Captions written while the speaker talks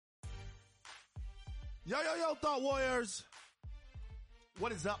Yo, Thought Warriors.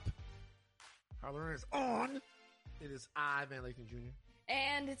 What is up? Harlan is on. It is I, Van Lathan Jr.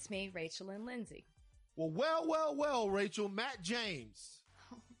 And it's me, Rachel and Lindsay. Well, Rachel. Matt James.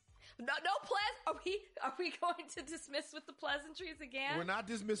 No, Are we going to dismiss with the pleasantries again? We're not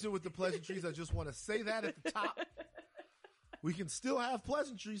dismissing with the pleasantries. I just want to say that at the top. We can still have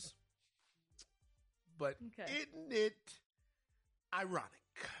pleasantries. But Isn't it ironic?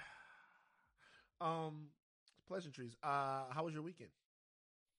 Pleasantries. How was your weekend?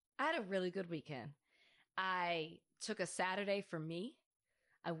 I had a really good weekend. I took a Saturday for me.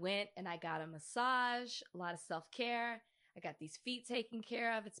 I went and I got a massage, a lot of self-care. I got these feet taken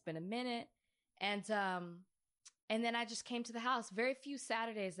care of. It's been a minute. And then I just came to the house. Very few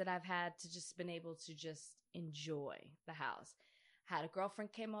Saturdays that I've had to just been able to just enjoy the house. Had a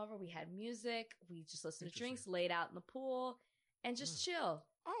girlfriend came over. We had music. We just listened to drinks, laid out in the pool, and just chilled.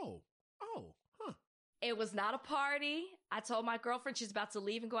 Oh, huh. It was not a party. I told my girlfriend she's about to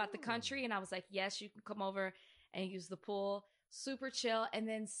leave and go out the country. And I was like, yes, you can come over and use the pool. Super chill. And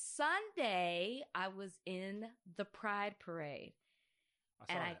then Sunday, I was in the Pride Parade.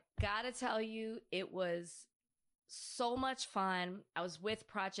 I gotta tell you, it was so much fun. I was with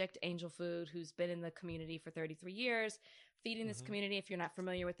Project Angel Food, who's been in the community for 33 years, feeding this community. If you're not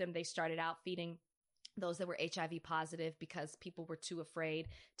familiar with them, they started out feeding those that were HIV positive because people were too afraid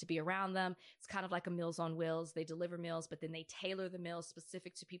to be around them. It's kind of like a Meals on Wheels. They deliver meals, but then they tailor the meals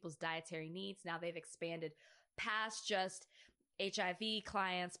specific to people's dietary needs. Now they've expanded past just HIV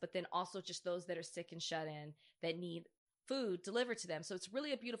clients, but then also just those that are sick and shut in that need food delivered to them. So it's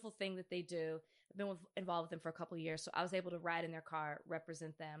really a beautiful thing that they do. I've been involved with them for a couple of years, so I was able to ride in their car,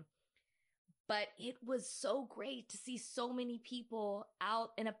 represent them. But it was so great to see so many people out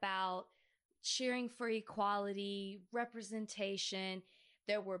and about cheering for equality, representation.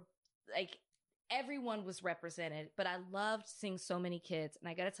 There were everyone was represented, but I loved seeing so many kids. And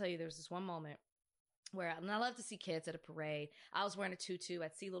I got to tell you, there was this one moment where, and I love to see kids at a parade. I was wearing a tutu.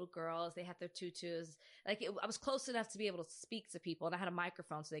 I'd see little girls. They had their tutus. I was close enough to be able to speak to people, and I had a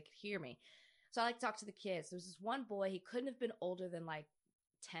microphone so they could hear me. So I like to talk to the kids. There was this one boy. He couldn't have been older than 10.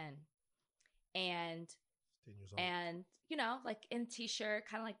 And 10 years old. And, in a t-shirt,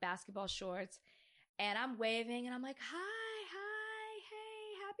 kind of like basketball shorts. And I'm waving and I'm like, hi,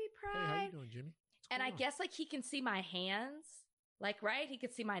 hey, happy Pride. Hey, how you doing, Jimmy? And I guess he can see my hands, right? He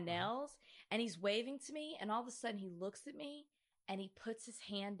could see my nails and he's waving to me. And all of a sudden he looks at me and he puts his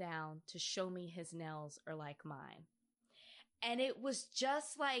hand down to show me his nails are like mine. And it was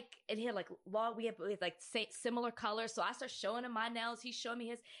just and he had we had similar colors. So I start showing him my nails. He's showing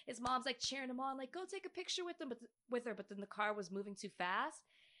me his mom's cheering him on, go take a picture with her. But then the car was moving too fast.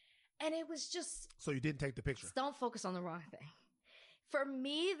 And it was just. So you didn't take the picture? Don't focus on the wrong thing. For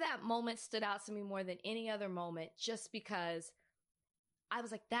me, that moment stood out to me more than any other moment, just because I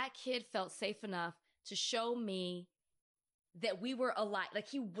was that kid felt safe enough to show me that we were alike.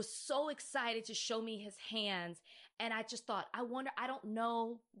 He was so excited to show me his hands. And I just thought, I don't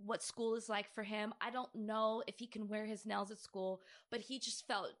know what school is like for him. I don't know if he can wear his nails at school, but he just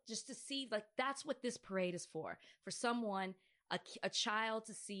felt to see that's what this parade is for someone, a child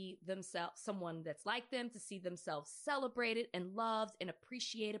to see themselves, someone that's like them, to see themselves celebrated and loved and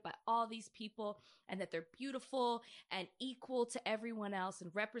appreciated by all these people, and that they're beautiful and equal to everyone else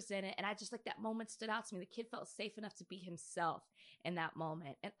and represented. And I just that moment stood out to me. The kid felt safe enough to be himself in that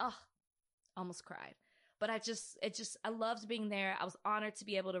moment. And almost cried. But I loved being there. I was honored to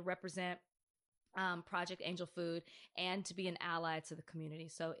be able to represent Project Angel Food and to be an ally to the community.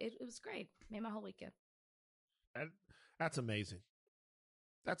 So it was great. Made my whole weekend. That's amazing.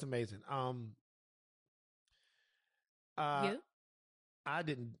 That's amazing. You? I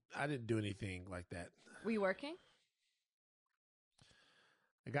didn't do anything like that. Were you working?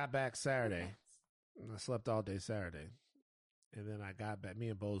 I got back Saturday. And I slept all day Saturday. And then I got back. Me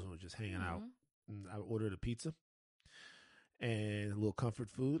and Bozeman were just hanging out. And I ordered a pizza and a little comfort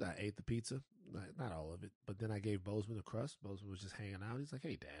food. I ate the pizza. Not all of it. But then I gave Bozeman a crust. Bozeman was just hanging out. He's like,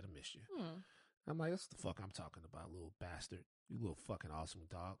 hey, Dad, I miss you. I'm like, that's the fuck I'm talking about, little bastard. You little fucking awesome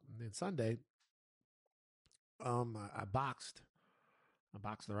dog. And then Sunday, I boxed. I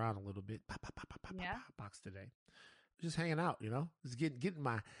boxed around a little bit. Boxed today. Just hanging out, Just getting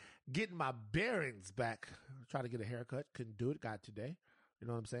my bearings back. Try to get a haircut. Couldn't do it. Got today. You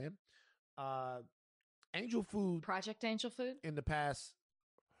know what I'm saying? Angel Food. Project Angel Food? In the past.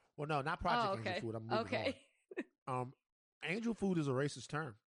 Well, no, not Project Angel Food. I'm moving on. Angel Food is a racist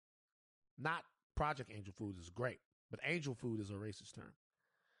term. Not Project Angel Food is great, but Angel Food is a racist term.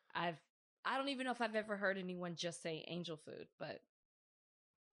 I don't even know if I've ever heard anyone just say angel food, but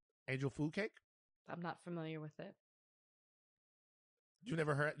Angel food cake? I'm not familiar with it. You've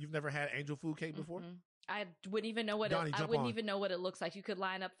never had angel food cake before? Mm-mm. I wouldn't even know what Donnie, I wouldn't even know what it looks like. You could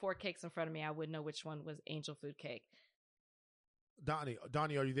line up 4 cakes in front of me. I wouldn't know which one was angel food cake. Donnie,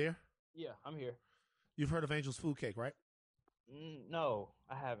 are you there? Yeah, I'm here. You've heard of Angel's Food Cake, right? No,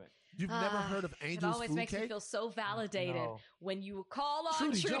 I haven't. You've never heard of Angel's Food Cake? It always makes me feel so validated when you call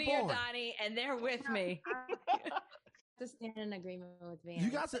on Trudy or Donnie and they're with me. To stand in agreement with Van. You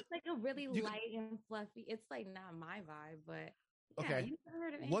got it's like a really light and fluffy. It's like not my vibe, but yeah, okay.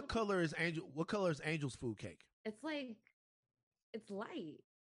 What color is Angel's Food Cake? It's like it's light.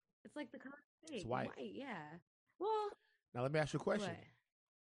 It's like the color of cake. It's white. Yeah. Well, now let me ask you a question.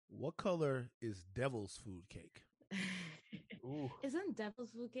 What color is Devil's Food Cake? Ooh. Isn't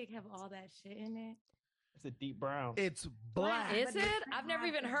Devil's Food Cake have all that shit in it? It's a deep brown. It's black. Is it? I've never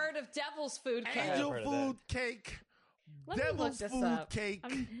even heard of Devil's Food Cake. Angel Food Cake. Devil's Food Cake.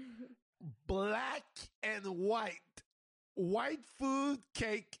 Black and white. White food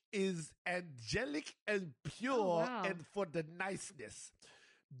cake is angelic and pure and for the niceness.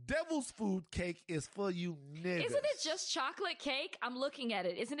 Devil's Food Cake is for you niggas. Isn't it just chocolate cake? I'm looking at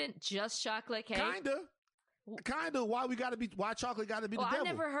it. Isn't it just chocolate cake? Kinda. Why chocolate gotta be the devil? I've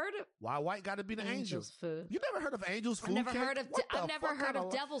never heard of. Why white gotta be the Angel's food. You never heard of Angel's Food Cake? I've never heard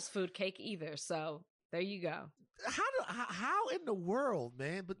of Devil's Food Cake either. So there you go. How in the world,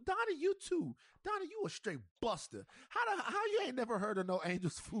 man? But Donnie, you too. Donnie, you a straight buster. How you ain't never heard of no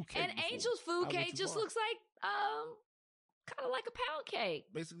Angel's Food Cake? And before? Angel's Food Cake just looks like kind of like a pound cake.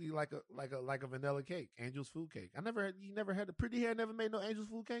 Basically like a vanilla cake. Angel's Food Cake. You never had the Pretty Hair never made no Angel's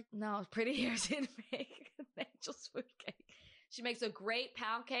Food Cake? No, Pretty Hair didn't make Angel's Food Cake. She makes a great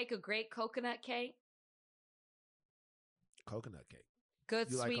pound cake, a great coconut cake. Coconut cake.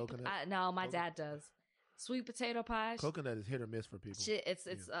 Good you sweet. Like coconut? No, my dad does. Sweet potato pie. Coconut is hit or miss for people. She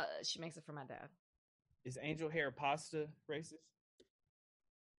makes it for my dad. Is angel hair pasta racist?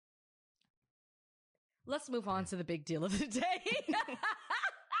 Let's move on to the big deal of the day.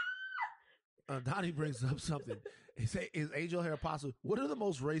 Donnie brings up something. Is angel hair pasta? What are the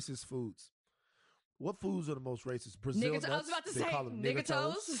most racist foods? What foods are the most racist? Brazil nuts. I was about to say nigga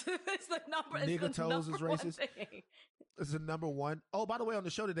toes. It's the number. Nigga toes is racist. Thing. It's the number one. Oh, by the way, on the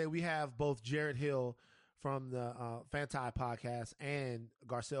show today we have both Jared Hill from the Fantai podcast and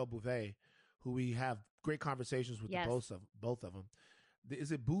Garcelle Bouvet, who we have great conversations with both of them.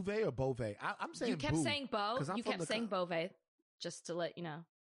 Is it Bouvet or Beauvais? I'm saying you kept saying Beau. You kept saying Beauvais. Just to let you know,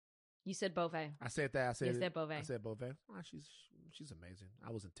 you said Beauvais. I said that. You said Beauvais. I said Beauvais. Oh, she's amazing.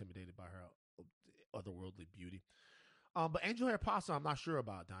 I was intimidated by her otherworldly beauty. But angel hair pasta, I'm not sure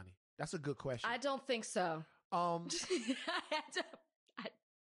about, Donnie. That's a good question. I don't think so.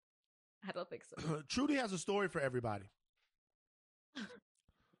 I don't think so. Trudy has a story for everybody.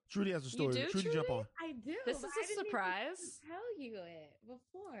 Trudy has a story. You do, Trudy, jump on. I do. This is a surprise. Tell you it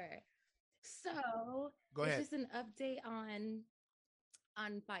before. So go ahead. It's just an update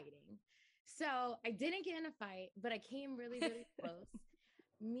on fighting. So I didn't get in a fight, but I came really, really close.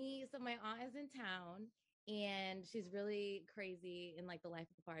 So my aunt is in town and she's really crazy in like the life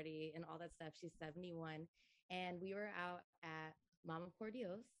of the party and all that stuff. She's 71. And we were out at Mama Por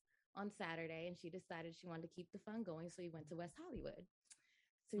Dios on Saturday and she decided she wanted to keep the fun going. So we went to West Hollywood.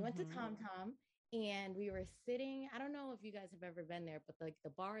 So we went to Tom Tom and we were sitting, I don't know if you guys have ever been there, but like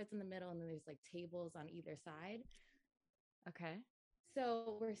the bar is in the middle and then there's like tables on either side. Okay.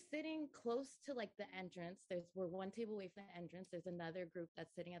 So we're sitting close to like the entrance. We're one table away from the entrance. There's another group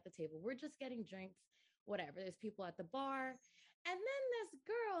that's sitting at the table. We're just getting drinks, whatever. There's people at the bar. And then this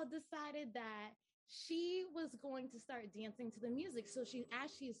girl decided that she was going to start dancing to the music. So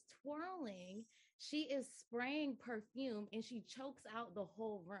as she's twirling, she is spraying perfume and she chokes out the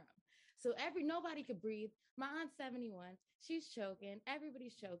whole room. So nobody could breathe. My aunt's 71. She's choking.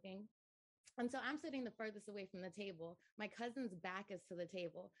 Everybody's choking. And so I'm sitting the furthest away from the table. My cousin's back is to the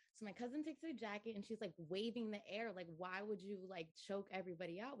table. So my cousin takes her jacket and she's like waving the air. Like, why would you like choke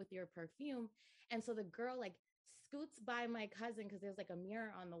everybody out with your perfume? And so the girl like scoots by my cousin because there's like a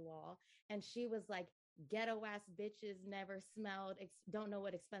mirror on the wall. And she was like, ghetto ass bitches never smelled, don't know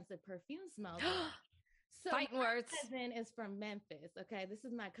what expensive perfume smells like. So fighting my words. cousin is from Memphis. Okay. This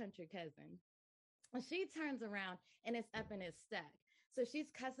is my country cousin. And she turns around and it's up in his stack. So she's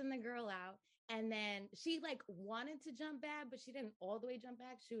cussing the girl out. And then she like wanted to jump back, but she didn't all the way jump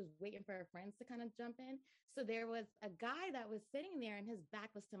back. She was waiting for her friends to kind of jump in. So there was a guy that was sitting there and his back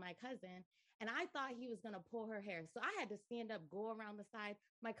was to my cousin. And I thought he was going to pull her hair. So I had to stand up, go around the side.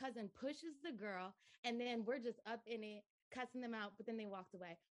 My cousin pushes the girl and then we're just up in it, cussing them out. But then they walked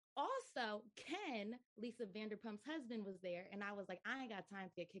away. Also, Ken, Lisa Vanderpump's husband, was there, and I was like, I ain't got time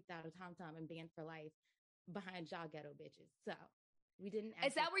to get kicked out of Tom Tom and banned for life behind y'all ghetto bitches. So we didn't.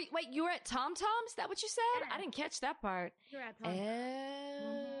 Is that where? Wait, you were at Tom Tom's? Is that what you said? Yeah. I didn't catch that part. You're at Tom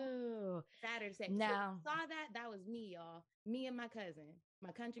Oh, Saturday? no. Saw that? That was me, y'all. Me and my cousin,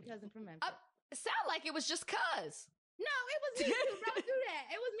 my country cousin from Memphis. Sound like it was just cuz. No, it was me too. Don't do that.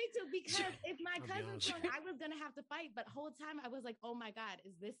 It was me too because if my I'll be cousin honest told with me I was gonna have to fight, but whole time I was like, "Oh my god,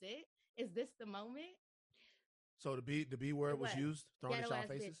 is this it? Is this the moment?" So the B word was What? used, thrown in Ghetto y'all ass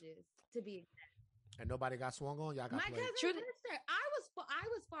faces, bitches, to be exact. and nobody got swung on. Y'all got My played. cousin pushed her. I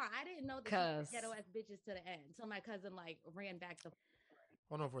was far. I didn't know that she Cuz. was ghetto ass bitches to the end until my cousin like ran back the.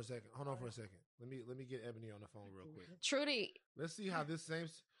 Hold on for a second. Let me get Ebony on the phone real quick. Trudy, Let's see how this same.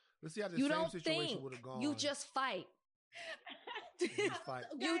 Let's see how this you same don't situation think would have gone. you just fight. You just fight.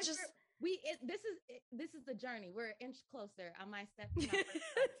 You Guys, just this is the journey. We're an inch closer on my step. to my first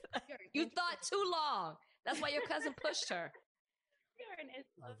step. You're an you inch thought too long. That's why your cousin pushed her. You're an inch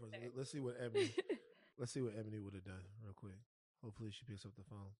closer. Let's see what Ebony. Let's see what Ebony would have done real quick. Hopefully she picks up the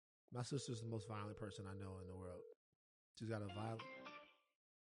phone. My sister's the most violent person I know in the world. She's got a violent.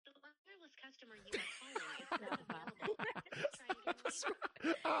 The wireless customer you are calling is not available. Try again later.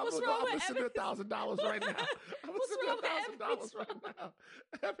 I'm What's wrong with listening to $1,000 right now. I'm What's listening wrong to with $1,000 right now.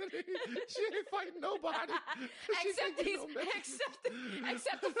 Ebony, she ain't fighting nobody. She Except can't get these, no messages.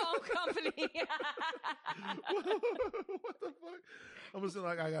 except the phone company. What the fuck? I'm just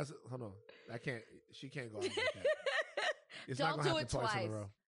like, I got. Hold on. I can't. She can't go out like that. It's not Don't gonna do happen it twice in a twice. row.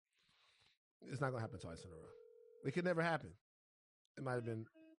 It's not gonna happen twice in a row. It could never happen. It might have been.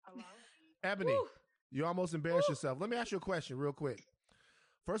 Hello? Ebony, Woo. you almost embarrassed yourself. Let me ask you a question real quick.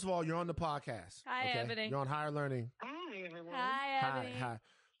 First of all, you're on the podcast. Hi, Ebony. You're on Higher Learning. Hi, everyone. Hi, Ebony. Hi.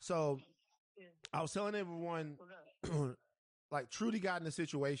 So I was telling everyone, like Trudy got in a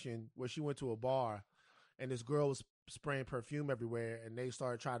situation where she went to a bar and this girl was spraying perfume everywhere and they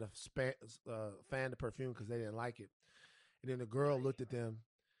started trying to fan the perfume because they didn't like it. And then the girl looked at them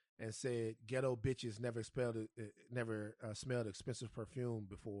and said, "Ghetto bitches never smelled expensive perfume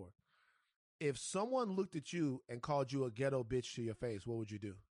before." If someone looked at you and called you a ghetto bitch to your face, what would you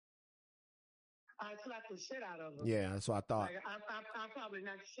do? I slapped the shit out of her. Yeah, that's what I thought. Like, I probably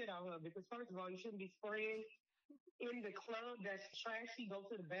knocked the shit out of her because, first of all, you shouldn't be spraying in the club. That's trashy. Go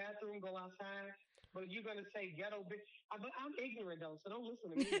to the bathroom, go outside. But you're going to say ghetto bitch. But I'm ignorant, though, so don't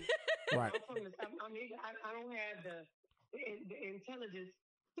listen to me. Right. I don't have the intelligence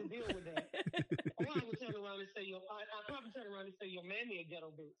to deal with that. Or I would turn around and say, I'd probably turn around and say, your mammy a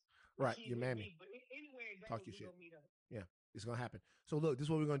ghetto bitch. Right, She your with mammy. me, but anywhere it Talk goes, your we shit. gonna meet up. Yeah, it's going to happen. So look, this is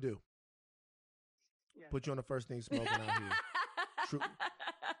what we're going to do. Yeah. Put you on the first thing smoking out here.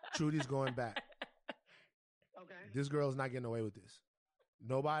 Trudy's going back. Okay. This girl's not getting away with this.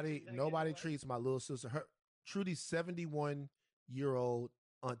 Nobody She's not getting away? treats my little sister. Trudy's 71-year-old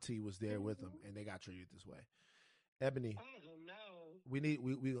auntie was there with them, and they got treated this way. Ebony, Oh no. we're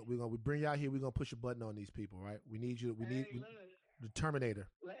gonna bring you out here. We're gonna push a button on these people, right? We need you. Hey, look, The Terminator.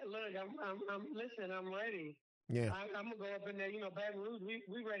 listen, I'm ready. Yeah, I'm gonna go up in there. Baton Rouge, we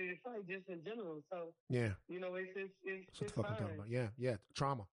ready to fight just in general. So yeah. it's That's what it's the fuck I'm talking fine. about. Yeah.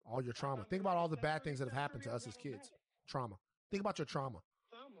 Trauma. All your trauma. Think about all the bad things that have happened to us as kids. Trauma. Think about your trauma.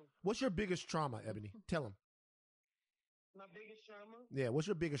 Trauma. What's your biggest trauma, Ebony? Tell them. My biggest trauma. Yeah. What's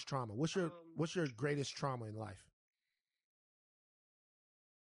your biggest trauma? What's your greatest trauma in life?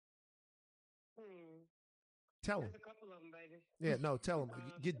 Tell them. There's a couple of them, baby. Yeah. No. Tell them.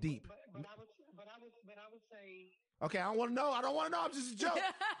 Get deep. But I would say. Okay. I don't want to know. I don't want to know. I'm just a joke.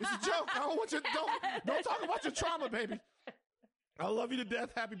 It's a joke. I don't want you. Don't talk about your trauma, baby. I love you to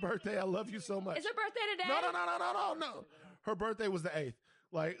death. Happy birthday. I love you so much. Is her birthday today? No. Her birthday was the 8th.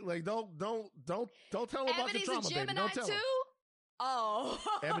 Like don't tell her about Ebony's your trauma, a Gemini baby. Don't tell too? her. Oh.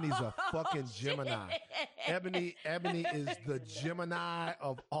 Ebony's a fucking shit. Gemini. Ebony is the Gemini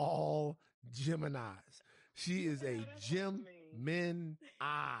of all Geminis. She is a Gemini. What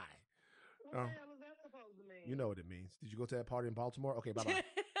the hell is that supposed to mean? You know what it means. Did you go to that party in Baltimore? Okay, bye-bye.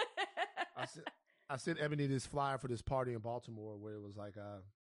 I sent Ebony this flyer for this party in Baltimore where it was like,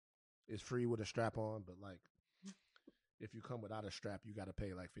 it's free with a strap on, but like, if you come without a strap, you got to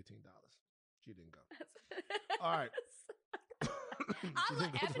pay like $15. She didn't go. All right. She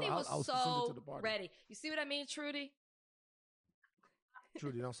didn't go, Ebony so was I'll send it so to the party. ready. You see what I mean, Trudy?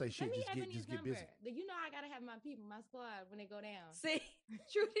 Trudy, don't say shit. Send me Just Ebony's get busy. number. You know I gotta have my people, my squad, when they go down. See,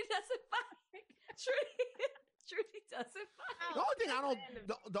 Trudy doesn't fight. Trudy doesn't fight. The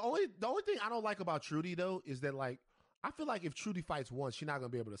only thing I don't like about Trudy though is that like I feel like if Trudy fights once, she's not going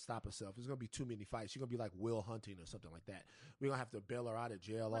to be able to stop herself. There's going to be too many fights. She's going to be like Will Hunting or something like that. We're going to have to bail her out of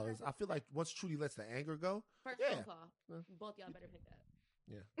jail. All this. I feel like once Trudy lets the anger go. First Yeah. phone call. Both y'all better pick up.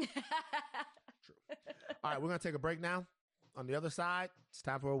 Yeah. True. All right, we're going to take a break now. On the other side, it's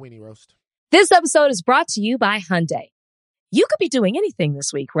time for a weenie roast. This episode is brought to you by Hyundai. You could be doing anything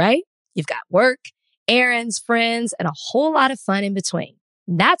this week, right? You've got work, errands, friends, and a whole lot of fun in between.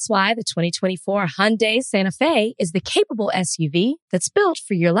 That's why the 2024 Hyundai Santa Fe is the capable SUV that's built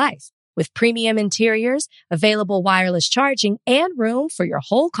for your life. With premium interiors, available wireless charging, and room for your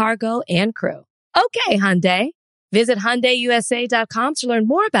whole cargo and crew. Okay, Hyundai. Visit HyundaiUSA.com to learn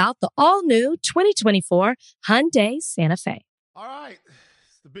more about the all-new 2024 Hyundai Santa Fe. All right.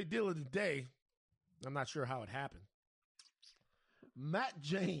 It's the big deal of the day. I'm not sure how it happened. Matt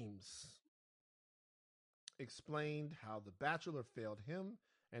James explained how The Bachelor failed him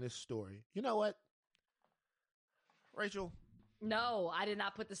and his story. You know what? Rachel. No, I did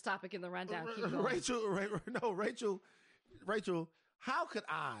not put this topic in the rundown. Keep going. Rachel, how could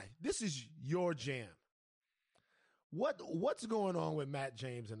I? This is your jam. What's going on with Matt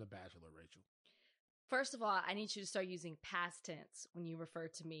James and The Bachelor, Rachel? First of all, I need you to start using past tense when you refer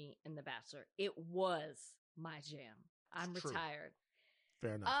to me in The Bachelor. It was my jam. I'm It's true. retired.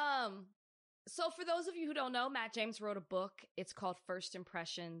 Fair enough. So for those of you who don't know, Matt James wrote a book. It's called First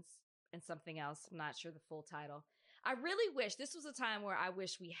Impressions and something else. I'm not sure the full title. I really wish this was a time where I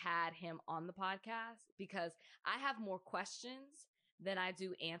wish we had him on the podcast because I have more questions than I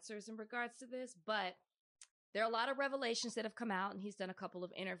do answers in regards to this, but there are a lot of revelations that have come out, and he's done a couple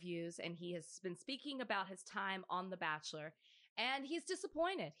of interviews, and he has been speaking about his time on The Bachelor, and he's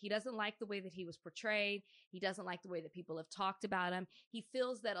disappointed. He doesn't like the way that he was portrayed. He doesn't like the way that people have talked about him. He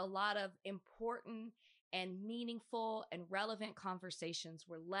feels that a lot of important and meaningful and relevant conversations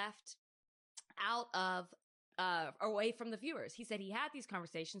were left out of away from the viewers. He said he had these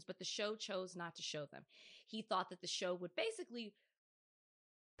conversations, but the show chose not to show them. He thought that the show would basically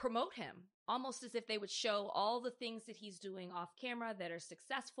promote him, almost as if they would show all the things that he's doing off camera that are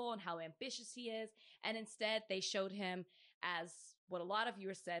successful and how ambitious he is. And instead, they showed him as what a lot of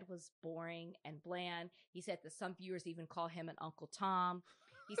viewers said was boring and bland. He said that some viewers even call him an Uncle Tom.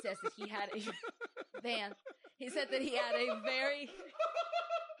 He says that he had a Van. He said that he had a very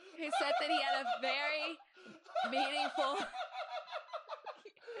meaningful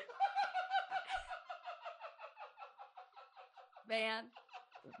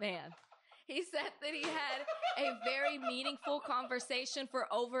Van. He said that he had a very meaningful conversation for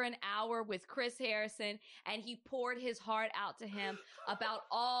over an hour with Chris Harrison, and he poured his heart out to him about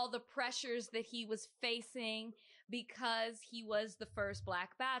all the pressures that he was facing because he was the first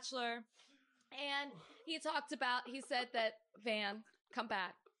Black Bachelor. And he said that, Van, come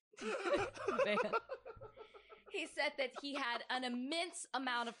back. Van. He said that he had an immense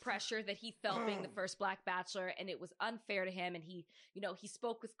amount of pressure that he felt being the first Black Bachelor, and it was unfair to him. And he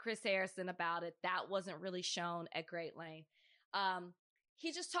spoke with Chris Harrison about it. That wasn't really shown at great length.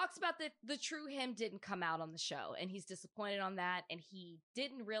 He just talks about the true him didn't come out on the show, and he's disappointed on that. And he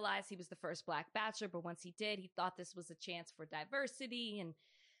didn't realize he was the first Black Bachelor, but once he did, he thought this was a chance for diversity and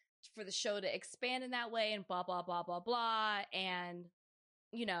for the show to expand in that way, and blah, blah, blah, blah, blah. And,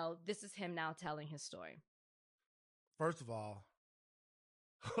 this is him now telling his story. First of all,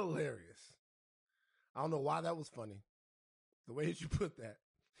 hilarious. I don't know why that was funny. The way that you put that.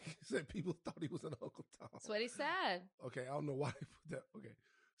 He said people thought he was an Uncle Tom. That's what he said. Okay, I don't know why he put that. Okay.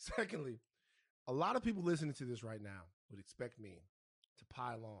 Secondly, a lot of people listening to this right now would expect me to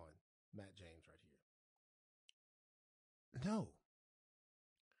pile on Matt James right here. No.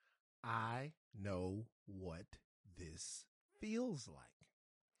 I know what this feels like.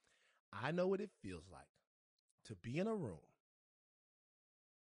 I know what it feels like to be in a room,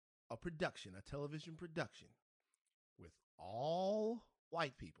 a television production, with all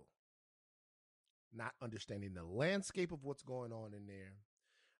white people, not understanding the landscape of what's going on in there,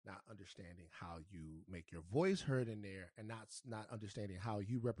 not understanding how you make your voice heard in there, and not understanding how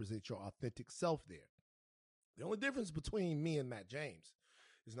you represent your authentic self there. The only difference between me and Matt James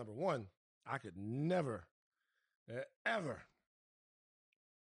is, number one, I could never, ever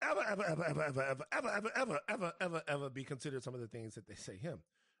be considered some of the things that they say him.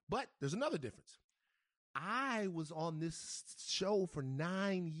 But there's another difference. I was on this show for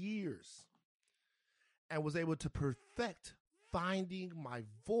 9 years and was able to perfect finding my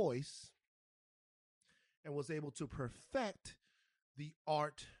voice and was able to perfect the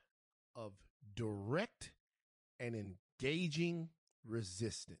art of direct and engaging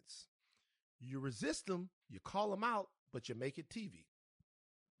resistance. You resist them, you call them out, but you make it TV.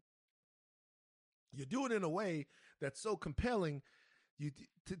 you do it in a way that's so compelling.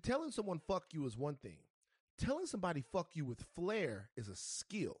 Telling someone fuck you is one thing. Telling somebody fuck you with flair is a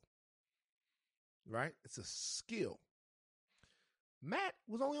skill. Right? It's a skill. Matt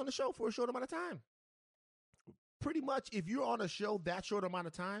was only on the show for a short amount of time. Pretty much, if you're on a show that short amount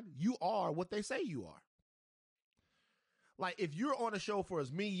of time, you are what they say you are. Like, if you're on a show for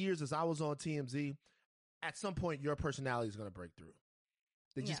as many years as I was on TMZ, at some point, your personality is going to break through.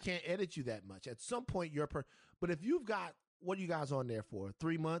 They just can't edit you that much. At some point, but if you've got, what are you guys on there for?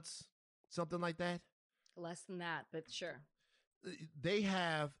 3 months? Something like that? Less than that, but sure. They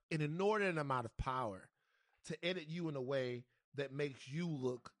have an inordinate amount of power to edit you in a way that makes you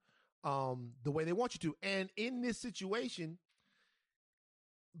look the way they want you to. And in this situation,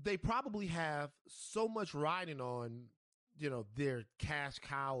 they probably have so much riding on, their cash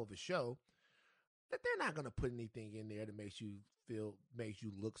cow of a show that they're not going to put anything in there that makes you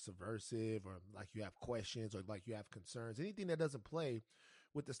look subversive or like you have questions or like you have concerns. Anything that doesn't play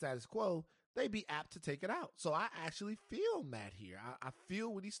with the status quo, they'd be apt to take it out. So I actually feel Matt here. I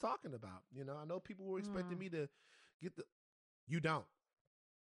feel what he's talking about. I know people were expecting me to get you don't.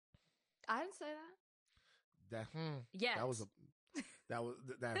 I didn't say that. Yes. That was.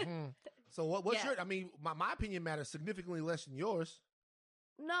 So what's your, my opinion matters significantly less than yours.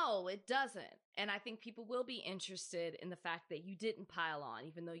 No, it doesn't. And I think people will be interested in the fact that you didn't pile on,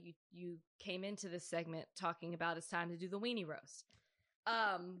 even though you came into this segment talking about it's time to do the weenie roast.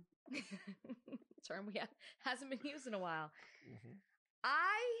 Term hasn't been used in a while. Mm-hmm.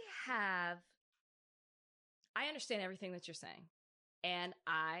 I understand everything that you're saying. And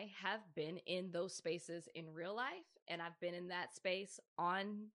I have been in those spaces in real life, and I've been in that space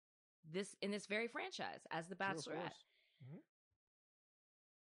in this very franchise as the Bachelorette. Sure,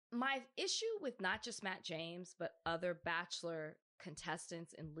 my issue with not just Matt James, but other Bachelor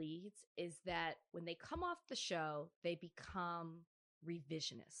contestants and leads is that when they come off the show, they become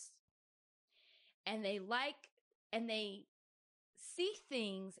revisionists. And they see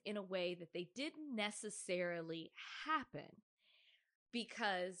things in a way that they didn't necessarily happen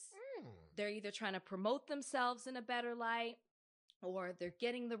because they're either trying to promote themselves in a better light or they're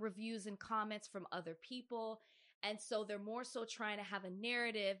getting the reviews and comments from other people. And so they're more so trying to have a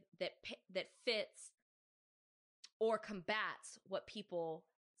narrative that fits or combats what people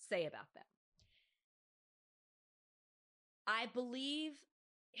say about them. I believe,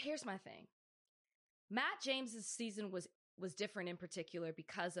 here's my thing. Matt James's season was different in particular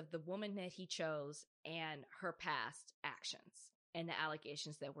because of the woman that he chose and her past actions and the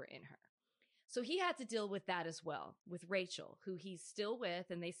allegations that were in her. So he had to deal with that as well, with Rachel, who he's still with,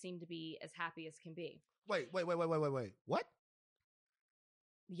 and they seem to be as happy as can be. Wait. What?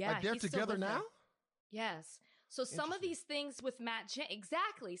 Yeah. Like they're together now? Her. Yes. So some of these things with Matt James,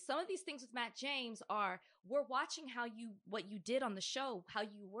 exactly. Some of these things with Matt James we're watching what you did on the show, how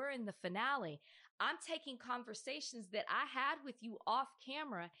you were in the finale. I'm taking conversations that I had with you off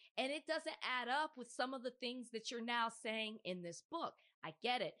camera, and it doesn't add up with some of the things that you're now saying in this book. I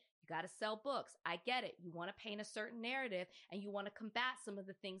get it. You got to sell books. I get it. You want to paint a certain narrative and you want to combat some of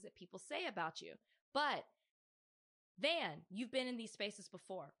the things that people say about you. But Van, you've been in these spaces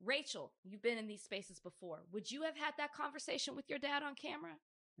before. Rachel, you've been in these spaces before. Would you have had that conversation with your dad on camera?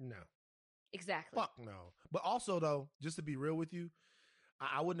 No. Exactly. Fuck no. But also, though, just to be real with you,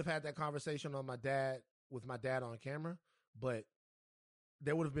 I wouldn't have had that conversation with my dad on camera, but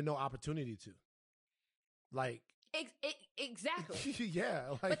there would have been no opportunity to. Like. Exactly. Yeah.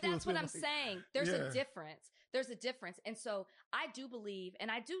 But that's what I'm saying. There's a difference. There's a difference. And so I do believe,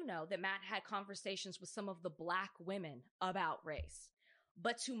 and I do know that Matt had conversations with some of the Black women about race.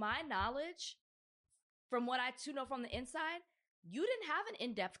 But to my knowledge, from what I do know from the inside, you didn't have an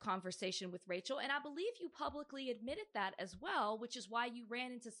in-depth conversation with Rachel. And I believe you publicly admitted that as well, which is why you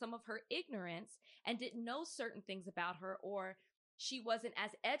ran into some of her ignorance and didn't know certain things about her, or she wasn't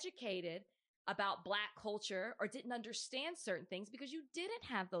as educated about Black culture or didn't understand certain things because you didn't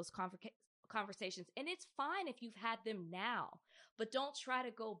have those conversations. And it's fine if you've had them now, but don't try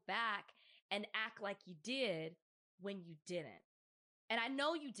to go back and act like you did when you didn't. And I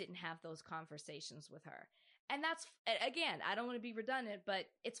know you didn't have those conversations with her. And that's, again, I don't want to be redundant, but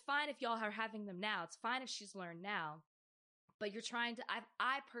it's fine if y'all are having them now. It's fine if she's learned now, but you're trying to,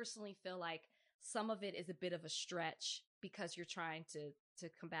 I personally feel like some of it is a bit of a stretch because you're trying to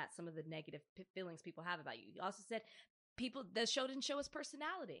combat some of the negative feelings people have about you. You also said the show didn't show his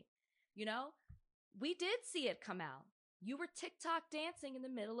personality. We did see it come out. You were TikTok dancing in the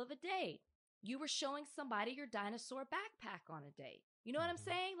middle of a date. You were showing somebody your dinosaur backpack on a date. You know what I'm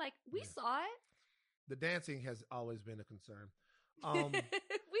saying? Like, we saw it. The dancing has always been a concern.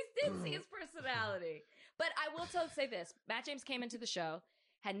 We did see his personality. personality. But I will say this. Matt James came into the show,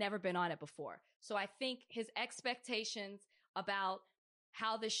 had never been on it before. So I think his expectations about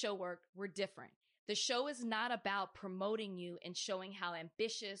how this show worked were different. The show is not about promoting you and showing how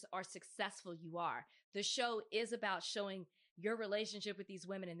ambitious or successful you are. The show is about showing your relationship with these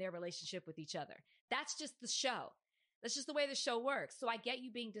women and their relationship with each other. That's just the show. That's just the way the show works. So I get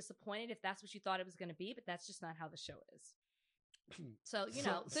you being disappointed if that's what you thought it was going to be, but that's just not how the show is. So, you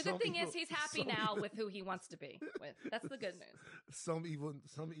know, the good thing is he's happy now with who he wants to be with. That's the good news. Some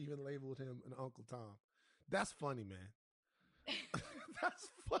even labeled him an Uncle Tom. That's funny, man. That's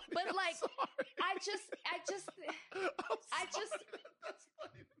funny. But I'm like, sorry. I just, That's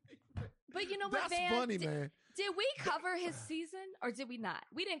funny to me. but you know what, That's Van? funny, man. Did we cover his season or did we not?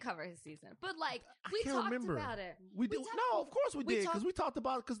 We didn't cover his season, but like, I we can't talked remember. about it. We did. No, of course we we did, because talked- we talked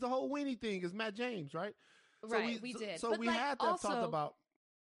about it, because the whole Weenie thing is Matt James, right? So Right, we did. So But we like, had to have talked also, about.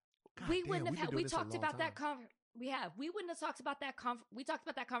 God we damn, wouldn't have we've been had, doing we this a talked long about that time. we wouldn't have talked about that we talked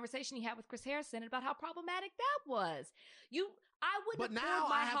about that conversation he had with Chris Harrison about how problematic that was. I But wouldn't have now poured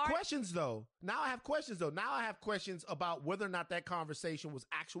my I have heart. questions, though. Now I have questions about whether or not that conversation was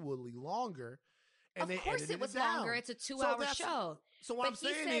actually longer. And Of they course edited it was down. longer. It's a 2-hour that's- show. So what But I'm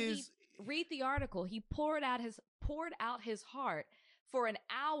he saying said is, read the article. He poured out his heart for an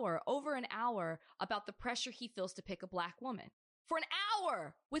hour, over an hour, about the pressure he feels to pick a black woman. For an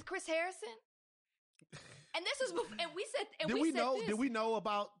hour with Chris Harrison. And this is before, and we said, Did we know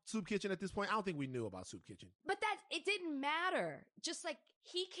about Soup Kitchen at this point? I don't think we knew about Soup Kitchen. But that it didn't matter. Just like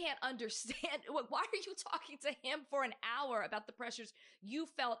he can't understand. Why are you talking to him for an hour about the pressures you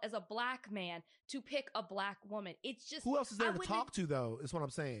felt as a black man to pick a black woman? It's just, Who else is there I to wouldn't- talk to, though? Is what I'm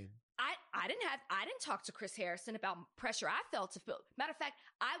saying. I didn't talk to Chris Harrison about pressure I felt to feel. Matter of fact,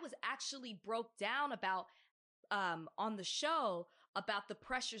 I was actually broke down about on the show about the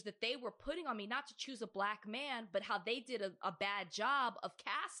pressures that they were putting on me, not to choose a black man, but how they did a bad job of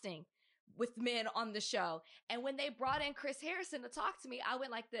casting with men on the show. And when they brought in Chris Harrison to talk to me, I went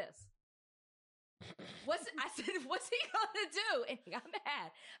like this. I said, what's he gonna do? And he got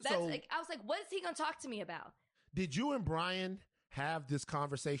mad. I was like, what is he gonna talk to me about? Did you and Brian have this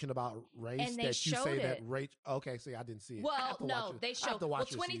conversation about race And they that you showed say that it. race? Okay, see, I didn't see it. I Well, have to watch no, it. they I have showed. to Well,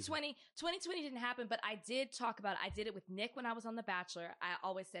 watch your season. 2020 didn't happen, but I did talk about it. I did it with Nick when I was on The Bachelor. I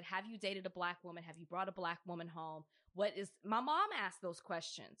always said, have you dated a black woman? Have you brought a black woman home? My mom asked those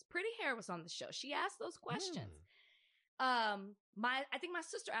questions. Pretty Hair was on the show. She asked those questions. I think my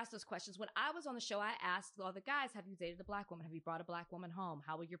sister asked those questions. When I was on the show, I asked all the guys, have you dated a black woman? Have you brought a black woman home?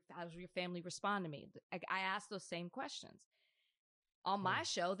 How will your family respond to me? I asked those same questions. On my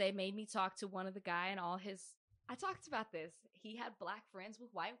show, they made me talk to one of the guy and I talked about this. He had black friends with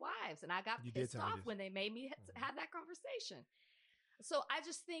white wives, and I got pissed off when they made me have that conversation. So I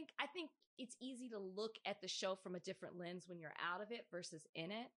think it's easy to look at the show from a different lens when you're out of it versus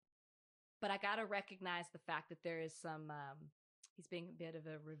in it. But I got to recognize the fact that there is some, he's being a bit of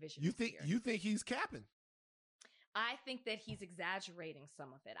a revisionist here. You think he's capping? I think that he's exaggerating some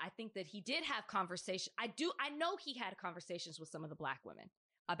of it. I think that he did have conversations. I know he had conversations with some of the black women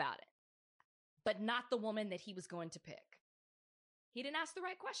about it, but not the woman that he was going to pick. He didn't ask the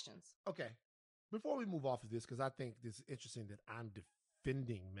right questions. Okay. Before we move off of this, because I think this is interesting that I'm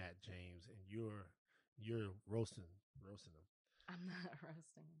defending Matt James and you're roasting him. I'm not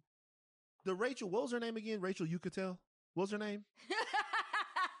roasting him. The Rachel, what was her name again? Rachel Yucatel? What was her name?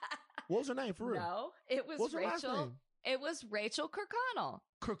 What was her name, for real? No, it was What's her last Rachel. name? It was Rachel Kirkconnell.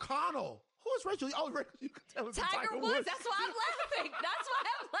 Kirkconnell. Who is Rachel? Oh, Rachel Yucatel is Tiger Woods. That's why I'm laughing. That's why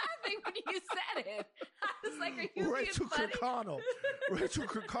I'm laughing when you said it. I was like, are you Rachel being funny? Kirkconnell. Rachel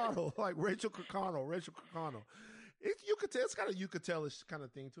Kirkconnell. Like Rachel Kirkconnell. Rachel Kirkconnell. It's got a Yucatel-ish kind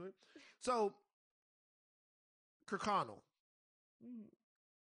of thing to it. So, Kirkconnell.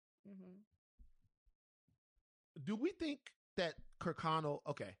 Mm-hmm. Do we think that Kirkconnell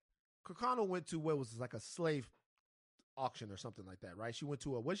went to what was like a slave auction or something like that, right? She went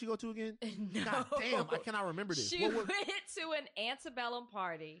to what did she go to again? No. God damn, I cannot remember this. She went to an antebellum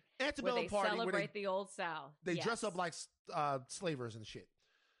party where they celebrate the Old South. They dress up like slavers and shit.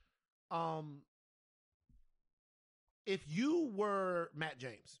 If you were Matt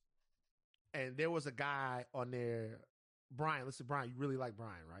James and there was a guy on there, Brian, listen, Brian, you really like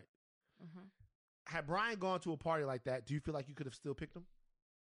Brian, right? Mm-hmm. Had Brian gone to a party like that, do you feel like you could have still picked him?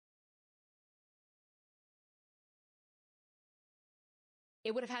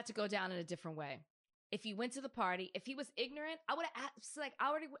 It would have had to go down in a different way. If he went to the party, if he was ignorant, I would have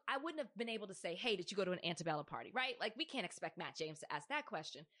I wouldn't have been able to say, hey, did you go to an antebellum party, right? Like, we can't expect Matt James to ask that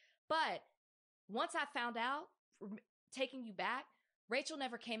question. But once I found out, taking you back, Rachel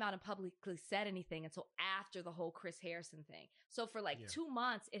never came out and publicly said anything until after the whole Chris Harrison thing. So for like 2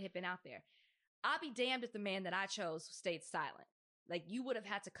 months, it had been out there. I'll be damned if the man that I chose stayed silent. Like, you would have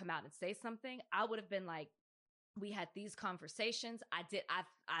had to come out and say something. I would have been like, we had these conversations. I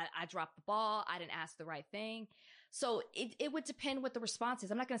dropped the ball. I didn't ask the right thing. So it would depend what the response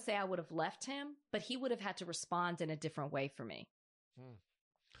is. I'm not going to say I would have left him, but he would have had to respond in a different way for me.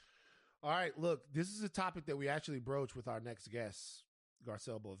 All right, look, this is a topic that we actually broach with our next guest,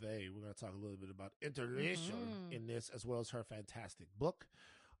 Garcelle Beauvais. We're going to talk a little bit about interracial in this, as well as her fantastic book,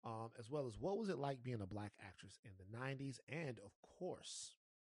 as well as what was it like being a Black actress in the 90s, and, of course,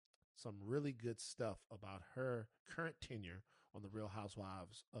 some really good stuff about her current tenure on The Real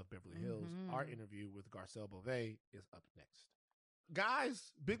Housewives of Beverly Hills. Our interview with Garcelle Beauvais is up next.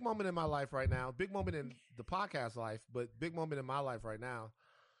 Guys, big moment in my life right now. Big moment in the podcast life, but big moment in my life right now.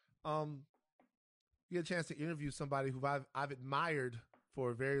 You get a chance to interview somebody who I've admired for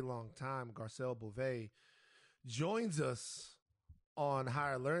a very long time. Garcelle Beauvais joins us on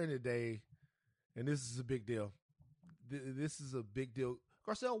Higher Learning today, and this is a big deal. This is a big deal.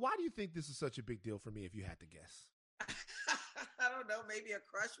 Garcelle, why do you think this is such a big deal for me, if you had to guess? I don't know, maybe a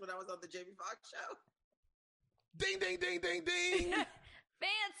crush when I was on the Jamie Foxx show. Ding, ding, ding, ding, ding.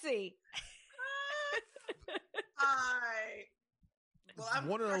 Fancy. I'm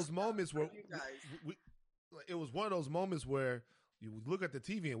one of those moments where it was one of those moments where you look at the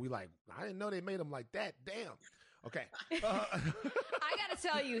TV and we like, I didn't know they made them like that. Damn. Okay. I got to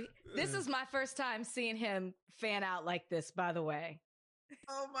tell you, this is my first time seeing him fan out like this, by the way.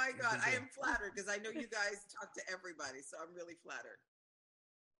 Oh my God. I am flattered because I know you guys talk to everybody. So I'm really flattered.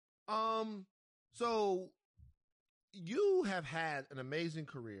 So you have had an amazing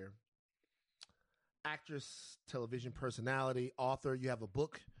career. Actress, television personality, author. You have a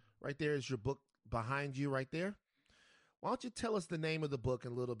book right there. Is your book behind you right there? Why don't you tell us the name of the book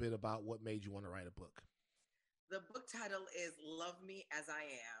and a little bit about what made you want to write a book? The book title is Love Me As I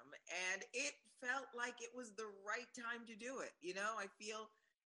Am, and it felt like it was the right time to do it. You know, I feel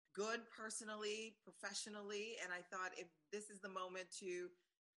good personally, professionally, and I thought if this is the moment to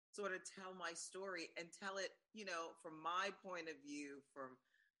sort of tell my story and tell it, you know, from my point of view, from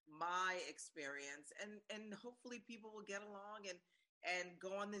my experience, and hopefully people will get along and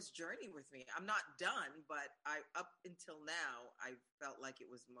go on this journey with me. I'm not done, but up until now, I felt like it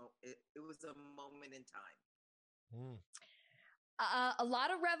was a moment in time. A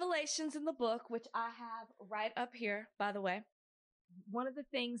lot of revelations in the book, which I have right up here, by the way. One of the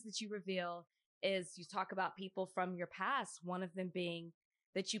things that you reveal is you talk about people from your past, one of them being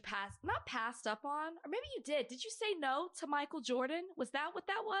that you not passed up on, or maybe you did. Did you say no to Michael Jordan? Was that what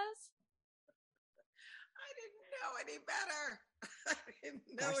that was? I didn't know any better. I didn't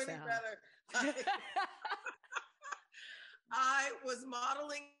know any better. I was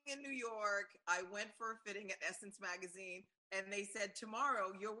modeling in New York. I went for a fitting at Essence Magazine, and they said,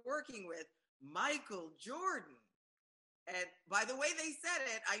 tomorrow you're working with Michael Jordan. And by the way they said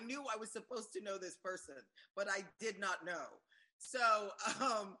it, I knew I was supposed to know this person, but I did not know. So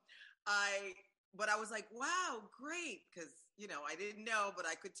I was like, wow, great. Because, you know, I didn't know, but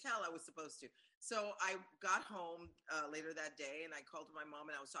I could tell I was supposed to. So I got home later that day and I called my mom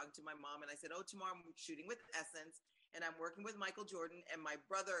and I was talking to my mom and I said, oh, tomorrow I'm shooting with Essence and I'm working with Michael Jordan. And my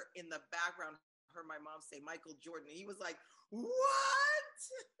brother in the background heard my mom say Michael Jordan. He was like, what?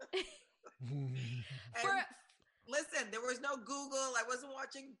 Listen, there was no Google. I wasn't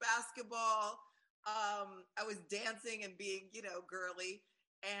watching basketball. I was dancing and being, you know, girly.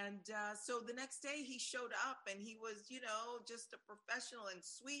 And so the next day he showed up and he was, you know, just a professional and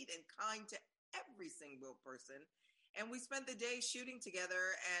sweet and kind to every single person. And we spent the day shooting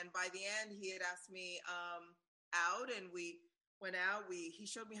together. And by the end, he had asked me out and we went out. He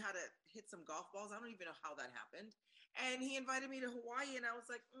showed me how to hit some golf balls. I don't even know how that happened. And he invited me to Hawaii and I was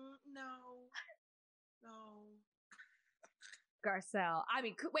like, no. Garcelle. I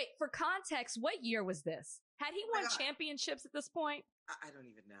mean, wait, for context, what year was this? Had he won championships at this point? I don't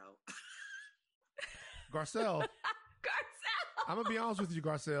even know. Garcelle. I'm going to be honest with you,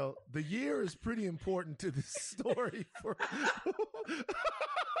 Garcelle. The year is pretty important to this story for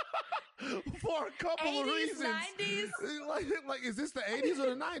a couple 80s, of reasons. 90s? Like, is this the 80s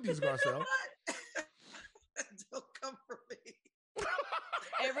or the 90s, Garcelle? Don't come for me.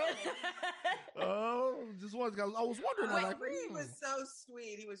 It really? Just was. I was wondering. He was so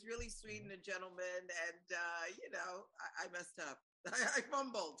sweet. He was really sweet and a gentleman, and you know, I messed up. I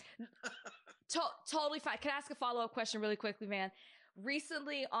fumbled. Totally fine. Can I ask a follow-up question really quickly, man?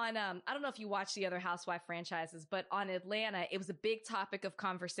 recently on, I don't know if you watch the other Housewife franchises, but on Atlanta, it was a big topic of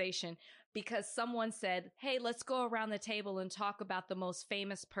conversation because someone said, hey, let's go around the table and talk about the most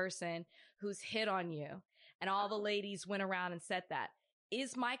famous person who's hit on you. And all the ladies went around and said that.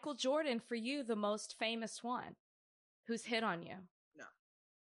 Is Michael Jordan for you the most famous one who's hit on you? No.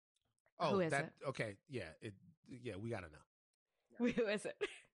 Oh, who is it? Okay, yeah, we gotta know. Who is it?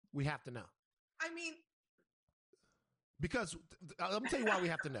 We have to know. I mean, because let me tell you why we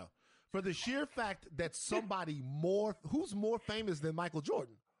have to know. For the sheer fact that who's more famous than Michael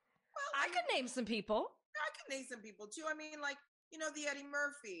Jordan? well, I could name some people. I could name some people too. I mean, like, the Eddie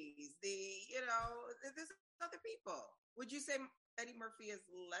Murphys, there's other people. Would you say Eddie Murphy is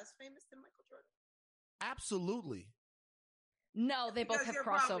less famous than Michael Jordan? Absolutely. No, they both have Because you're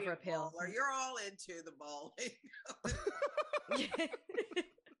probably crossover a appeal. baller. You're all into the bowling.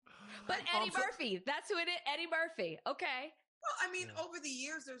 But Eddie Murphy, that's who it is. Eddie Murphy. Okay. Well, I mean, over the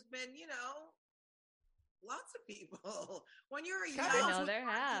years, there's been, lots of people. When you're a young there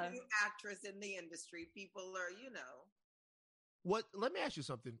have. actress in the industry, people are, What? Let me ask you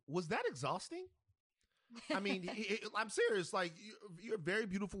something. Was that exhausting? I mean, I'm serious. Like, you're a very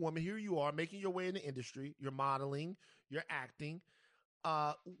beautiful woman. Here you are making your way in the industry. You're modeling. You're acting.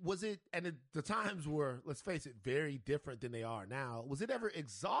 Was it, and the times were, let's face it, very different than they are now. Was it ever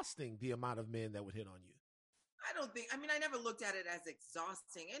exhausting, the amount of men that would hit on you? I never looked at it as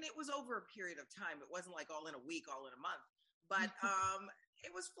exhausting, and it was over a period of time. It wasn't like all in a week, all in a month, but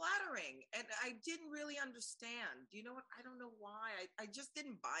it was flattering, and I didn't really understand. You know what? I don't know why. I just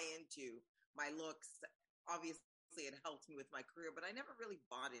didn't buy into my looks. Obviously, it helped me with my career, but I never really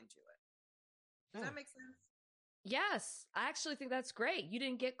bought into it. Does that make sense? Yes, I actually think that's great. You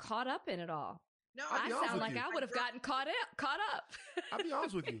didn't get caught up in it all. No, I sound like I would have gotten caught up. I'll be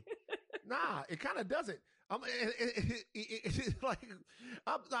honest with you. Nah, it kind of doesn't. Like,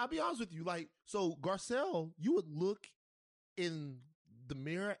 I'll be honest with you. Like, so Garcelle, you would look in the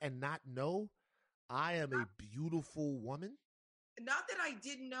mirror and not know I am a beautiful woman. Not that I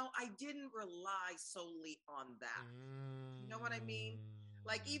didn't know. I didn't rely solely on that. You know what I mean?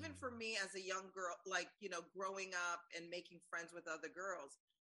 Like, even for me as a young girl, like, growing up and making friends with other girls,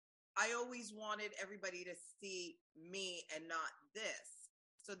 I always wanted everybody to see me and not this.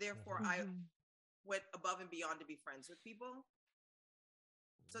 So therefore, I went above and beyond to be friends with people.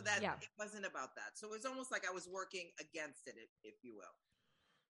 So that it wasn't about that. So it was almost like I was working against it, if you will.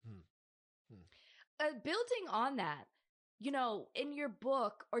 Building on that, in your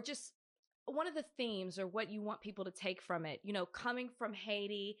book, or just one of the themes or what you want people to take from it, coming from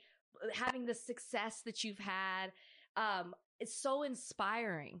Haiti, having the success that you've had, it's so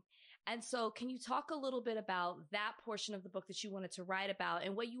inspiring. And so can you talk a little bit about that portion of the book that you wanted to write about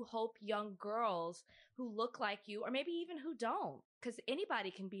and what you hope young girls who look like you, or maybe even who don't, because anybody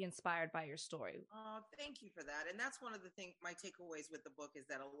can be inspired by your story. Thank you for that. And that's one of the things, my takeaways with the book is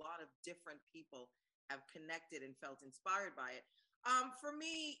that a lot of different people have connected and felt inspired by it. For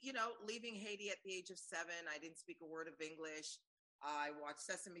me, leaving Haiti at the age of 7, I didn't speak a word of English. I watched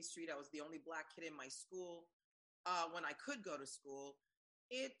Sesame Street. I was the only Black kid in my school. When I could go to school,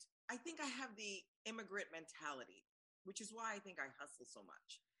 I think I have the immigrant mentality, which is why I think I hustle so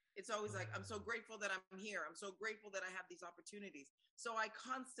much. It's always like, I'm so grateful that I'm here. I'm so grateful that I have these opportunities. So I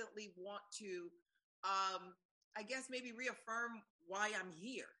constantly want to, I guess, maybe reaffirm why I'm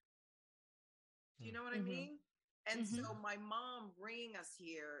here. Do you know what I mean? And so my mom bringing us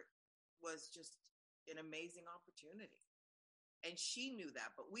here was just an amazing opportunity. And she knew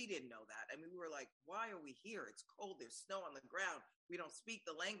that, but we didn't know that. I mean, we were like, why are we here? It's cold. There's snow on the ground. We don't speak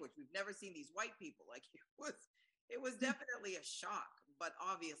the language. We've never seen these white people. Like, it was definitely a shock, but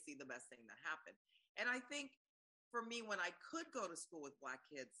obviously the best thing that happened. And I think for me, when I could go to school with Black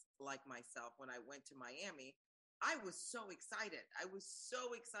kids like myself, when I went to Miami, I was so excited.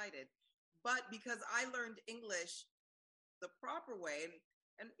 But because I learned English the proper way,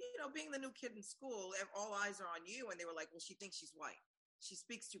 and being the new kid in school, all eyes are on you. And they were like, well, she thinks she's white. She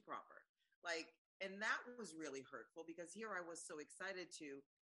speaks too proper. And that was really hurtful because here I was so excited to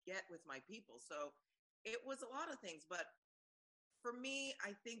get with my people. So it was a lot of things. But for me,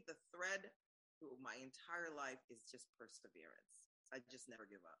 I think the thread through my entire life is just perseverance. I just never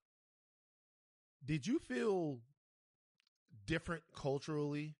give up. Did you feel different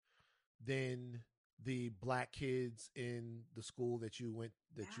culturally than the Black kids in the school that you went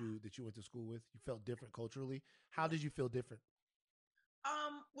you went to school with? You felt different culturally. How did you feel different?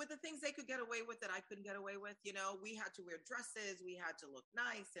 With the things they could get away with that I couldn't get away with, we had to wear dresses, we had to look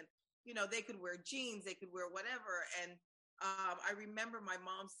nice, and they could wear jeans, they could wear whatever. And I remember my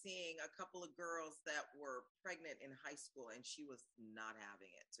mom seeing a couple of girls that were pregnant in high school, and she was not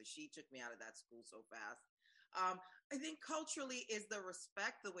having it. So she took me out of that school so fast. I think culturally is the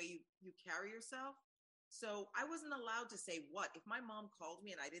respect, the way you carry yourself. So I wasn't allowed to say what. If my mom called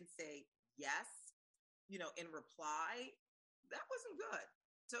me and I didn't say yes, in reply, that wasn't good.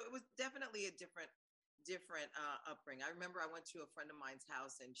 So it was definitely a different upbringing. I remember I went to a friend of mine's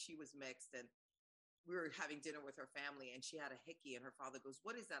house and she was mixed, and we were having dinner with her family, and she had a hickey, and her father goes,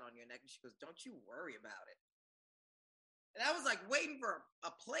 "What is that on your neck?" And she goes, "Don't you worry about it." And I was like waiting for a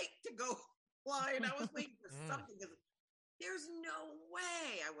plate to go fly, and I was waiting for something, because there's no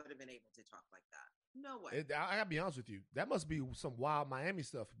way I would have been able to talk like that. No way. I gotta be honest with you. That must be some wild Miami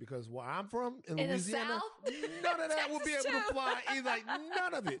stuff, because where I'm from in In the Louisiana, South? none of that would be able Texas to fly. It's like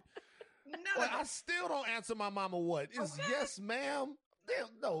none of it. None of I it. still don't answer my mama what. It's Okay. yes, ma'am.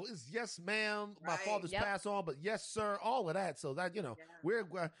 No, it's yes, ma'am. My Right. father's Yep. passed on, but yes, sir. All of that. So that Yeah.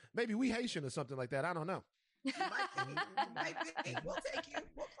 we're maybe we Haitian or something like that. I don't know. You might be. We'll take you.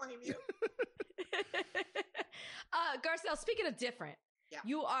 We'll claim you. Garcelle, speaking of different, Yeah.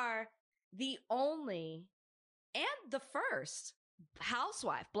 you are the only and the first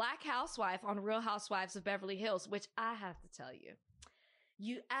Black housewife on Real Housewives of Beverly Hills, which I have to tell you,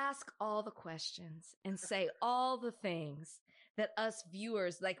 you ask all the questions and say all the things that us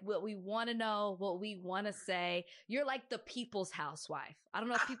viewers, like what we want to know, what we want to say. You're like the people's housewife. I don't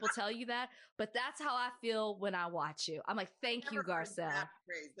know if people tell you that, but that's how I feel when I watch you. I'm like, thank you, Never heard Garcelle. that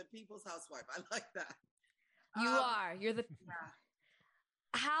phrase, the people's housewife. I like that. You are. You're the. Yeah.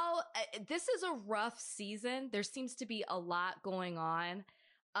 How this is a rough season. There seems to be a lot going on.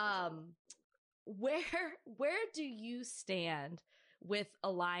 Where do you stand with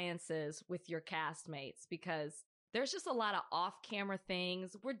alliances with your castmates? Because there's just a lot of off-camera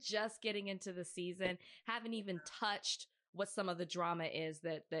things. We're just getting into the season, haven't even touched what some of the drama is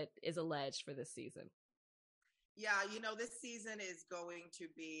that is alleged for this season. Yeah, this season is going to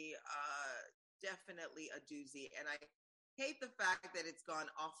be definitely a doozy. And I hate the fact that it's gone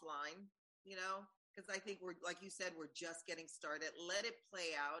offline, because I think we're, like you said, we're just getting started. Let it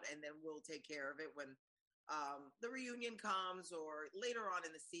play out, and then we'll take care of it when the reunion comes or later on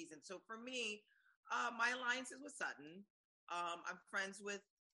in the season. So for me, my alliance is with Sutton. I'm friends with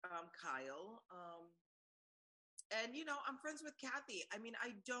Kyle. And, I'm friends with Kathy. I mean,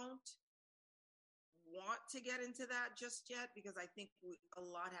 I don't want to get into that just yet, because I think a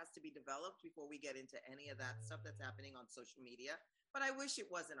lot has to be developed before we get into any of that stuff that's happening on social media. But I wish it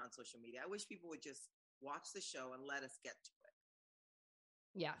wasn't on social media. I wish people would just watch the show and let us get to it.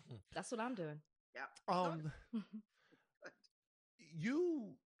 Yeah, that's what I'm doing. Yeah.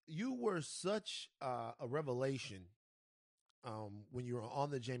 You were such a revelation when you were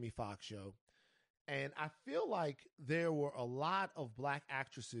on the Jamie Foxx show. And I feel like there were a lot of Black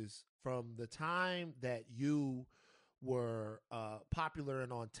actresses from the time that you were popular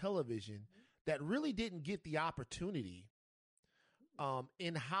and on television that really didn't get the opportunity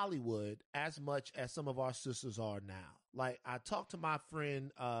in Hollywood as much as some of our sisters are now. Like, I talked to my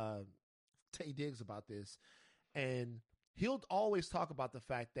friend Tay Diggs about this, and he'll always talk about the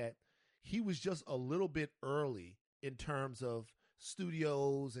fact that he was just a little bit early in terms of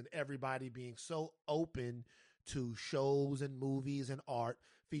studios and everybody being so open to shows and movies and art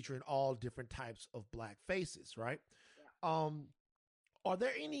featuring all different types of Black faces, right? Yeah. Are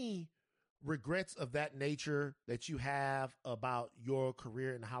there any regrets of that nature that you have about your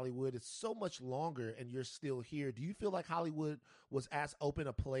career in Hollywood? It's so much longer and you're still here. Do you feel like Hollywood was as open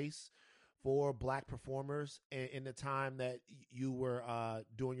a place for Black performers in the time that you were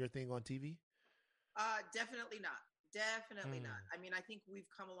doing your thing on TV? Definitely not. Definitely not. I mean, I think we've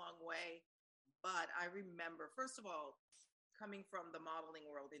come a long way, but I remember, first of all, coming from the modeling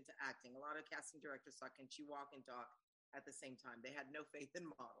world into acting, a lot of casting directors thought, can she walk and talk at the same time? They had no faith in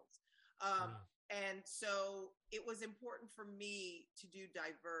models. And so it was important for me to do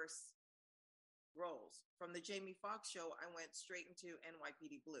diverse roles. From the Jamie Foxx show, I went straight into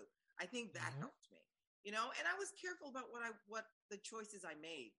NYPD Blue. I think that helped me. And I was careful about what the choices I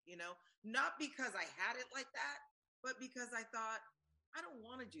made, not because I had it like that, but because I thought, I don't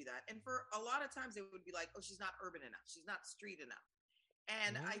want to do that. And for a lot of times it would be like, oh, she's not urban enough. She's not street enough.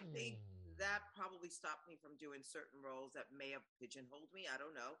 And I think that probably stopped me from doing certain roles that may have pigeonholed me. I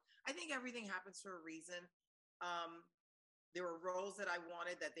don't know. I think everything happens for a reason. There were roles that I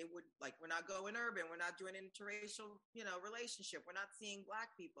wanted that they would, like, we're not going urban. We're not doing an interracial, relationship. We're not seeing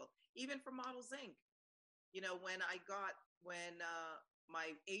Black people, even for Models Inc. When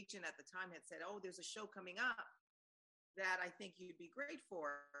my agent at the time had said, oh, there's a show coming up, that I think you'd be great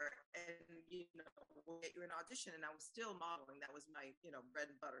for. And, we'll get you an audition. And I was still modeling. That was my, bread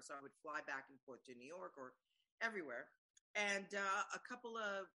and butter. So I would fly back and forth to New York or everywhere. And a couple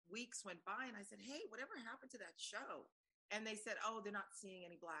of weeks went by and I said, hey, whatever happened to that show? And they said, oh, they're not seeing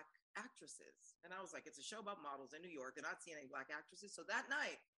any Black actresses. And I was like, it's a show about models in New York. They're not seeing any Black actresses. So that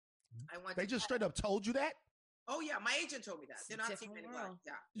night I went. They just straight up told you that? Oh yeah, my agent told me that. They're not seeing any Black.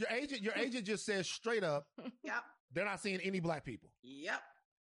 Yeah. Your agent just says straight up. Yep. They're not seeing any Black people. Yep.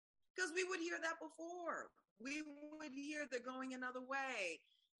 Because we would hear that before. We would hear they're going another way.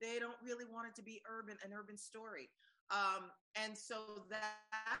 They don't really want it to be an urban story. And so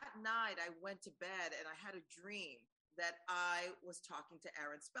that night I went to bed and I had a dream that I was talking to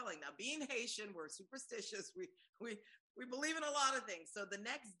Aaron Spelling. Now, being Haitian, we're superstitious. We believe in a lot of things. So the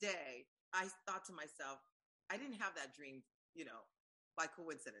next day I thought to myself, I didn't have that dream, by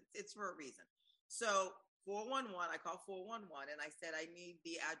coincidence. It's for a reason. So 411, I called 411 and I said, I need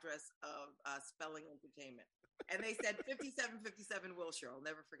the address of Spelling Entertainment. And they said 5757 Wilshire. I'll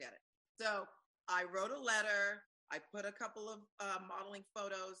never forget it. So I wrote a letter. I put a couple of modeling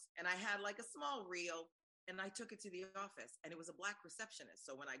photos and I had like a small reel and I took it to the office and it was a Black receptionist.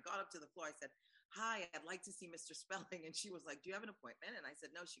 So when I got up to the floor, I said, hi, I'd like to see Mr. Spelling. And she was like, do you have an appointment? And I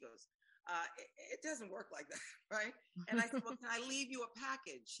said, no. She goes, it doesn't work like that, right? And I said, well, can I leave you a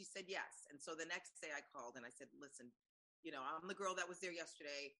package? She said, yes. And so the next day I called and I said, listen, I'm the girl that was there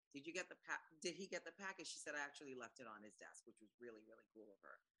yesterday. Did he get the package? She said, I actually left it on his desk, which was really, really cool of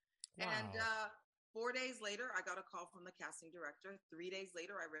her. Wow. And 4 days later, I got a call from the casting director. 3 days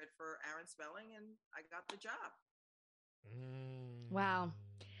later, I read for Aaron Spelling and I got the job. Wow.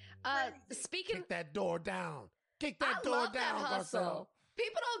 Speaking, kick that door down. Kick that door down, Garcelle.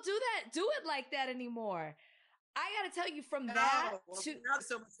 People don't do it like that anymore. I got to tell you, from that to not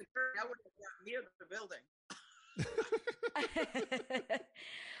so much security, I would have gotten near the building.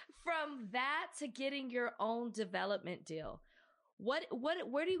 From that to getting your own development deal, where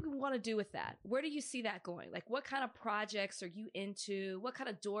do you want to do with that? Where do you see that going? Like, what kind of projects are you into? What kind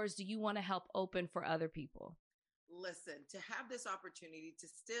of doors do you want to help open for other people? Listen, to have this opportunity to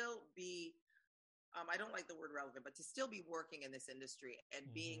still be, I don't like the word relevant, but to still be working in this industry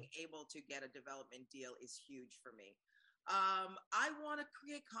and being able to get a development deal is huge for me. I want to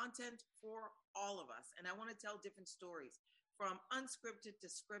create content for all of us, and I want to tell different stories from unscripted to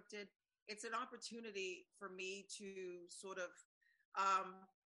scripted. It's an opportunity for me to sort of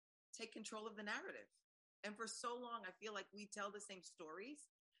take control of the narrative. And for so long, I feel like we tell the same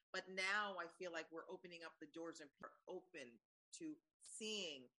stories, but now I feel like we're opening up the doors and we're open to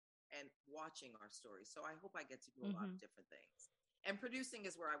seeing and watching our stories. So I hope I get to do a lot of different things. And producing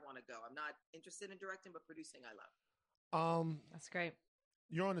is where I want to go. I'm not interested in directing, but producing I love. That's great.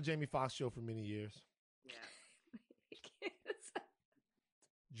 You're on the Jamie Foxx show for many years. Yeah.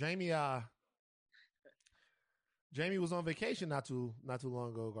 Jamie was on vacation not too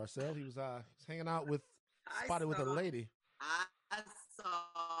long ago, Garcelle. He was hanging out spotted with a lady. I saw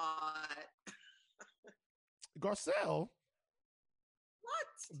it. Garcelle, what?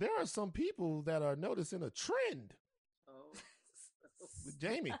 There are some people that are noticing a trend with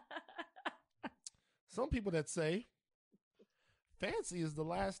Jamie. Some people that say Fancy is the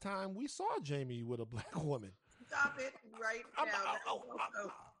last time we saw Jamie with a Black woman. Stop it right now.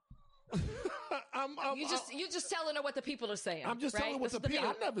 You just telling her what the people are saying. I'm just telling her what the people.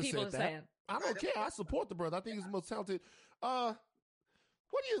 I never said that. Saying. I don't care. I support the brother. I think he's the most talented. What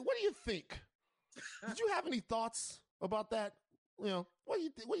do you think? Did you have any thoughts about that? What do you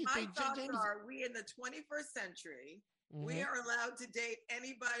think? My thoughts are: we in the 21st century. We are allowed to date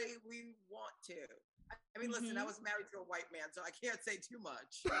anybody we want to. I mean, listen, I was married to a white man, so I can't say too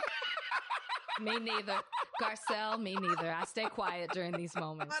much. Me neither. Garcelle, me neither. I stay quiet during these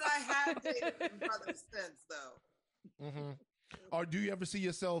moments. But I have dated some brothers since, though. Or do you ever see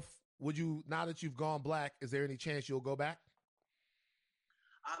yourself, now that you've gone Black, is there any chance you'll go back?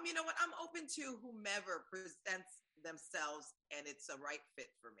 You know what? I'm open to whomever presents themselves and it's a right fit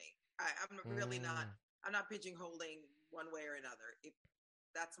for me. I'm really not, I'm not pigeonholing one way or another. If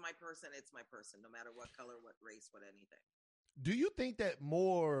that's my person, it's my person, no matter what color, what race, what anything. Do you think that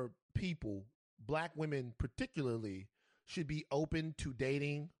more people, Black women particularly, should be open to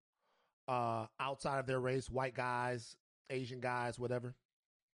dating outside of their race, white guys, Asian guys, whatever?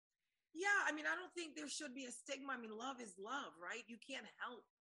 Yeah, I mean, I don't think there should be a stigma. I mean, love is love, right? You can't help.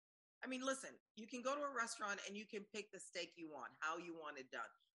 I mean, listen, you can go to a restaurant and you can pick the steak you want, how you want it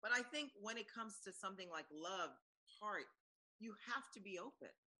done. But I think when it comes to something like love, heart, you have to be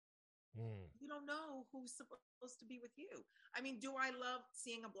open. You don't know who's supposed to be with you. I mean, do I love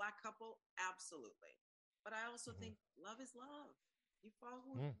seeing a Black couple? Absolutely. But I also think love is love. You fall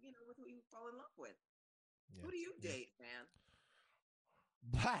with who you fall in love with. Yeah. Who do you date, man?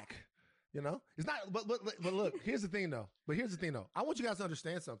 Black. You know, it's not. But look, here's the thing though. I want you guys to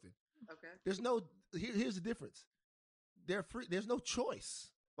understand something. Okay. There's no. Here's the difference. They're free. There's no choice.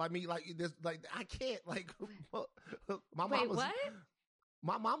 There's I can't my Wait, mama's. what?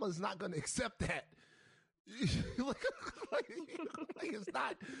 My mama's not going to accept that. It's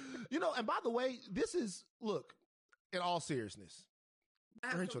not. And by the way, this is look. In all seriousness, I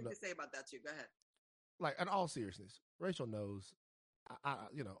have Rachel something to say about that too. Go ahead. In all seriousness, Rachel knows.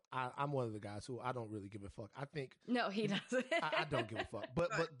 I'm one of the guys who I don't really give a fuck. I think No, he doesn't. I don't give a fuck.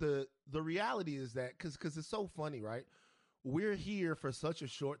 But the reality is that because it's so funny, right? We're here for such a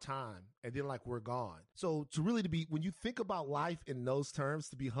short time, and then we're gone. So when you think about life in those terms,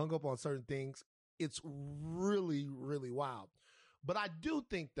 to be hung up on certain things, it's really, really wild. But I do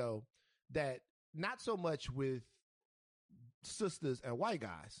think though that not so much with sisters and white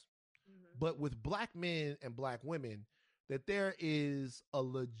guys, but with black men and black women, that there is a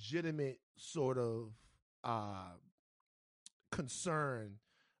legitimate sort of concern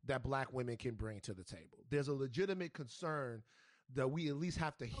that black women can bring to the table. There's a legitimate concern that we at least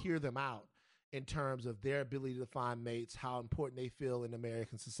have to hear them out in terms of their ability to find mates, how important they feel in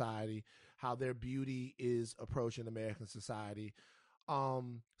American society, how their beauty is approaching American society.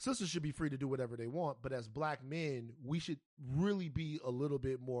 Sisters should be free to do whatever they want, but as black men, we should really be a little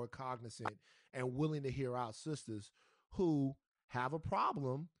bit more cognizant and willing to hear out sisters who have a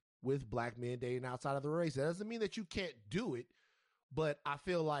problem with black men dating outside of the race. That doesn't mean that you can't do it, but I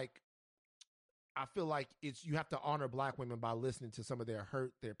feel like you have to honor black women by listening to some of their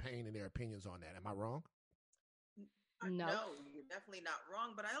hurt, their pain, and their opinions on that. Am I wrong? No, you're definitely not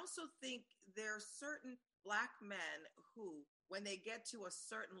wrong. But I also think there are certain black men who, when they get to a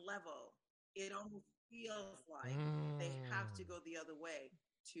certain level, it almost feels like they have to go the other way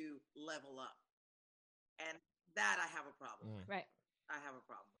to level up. And that I have a problem with. Right. I have a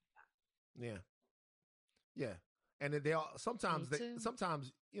problem with that. Yeah. Yeah. And then sometimes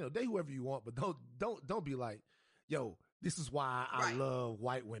date whoever you want, but don't be like, yo, this is why I love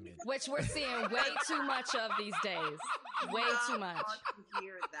white women. Which we're seeing way too much of these days. Way too much. I want to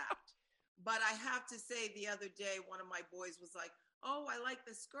hear that. But I have to say, the other day, one of my boys was like, oh, I like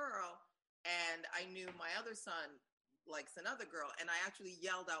this girl. And I knew my other son likes another girl. And I actually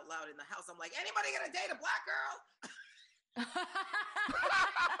yelled out loud in the house. I'm like, anybody gonna date a black girl?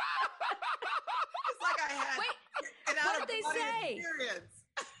 It's like I had an out-of-body experience.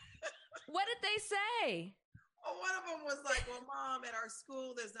 What did they say? Well, one of them was like, well, Mom, at our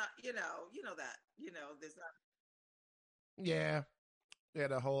school, there's not, there's not. Yeah. Yeah,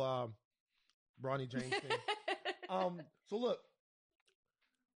 the whole Bronny James thing. So look,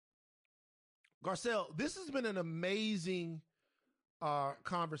 Garcelle, this has been an amazing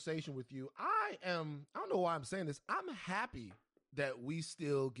conversation with you. I don't know why I'm saying this. I'm happy that we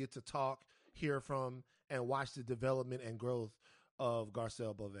still get to talk, hear from, and watch the development and growth of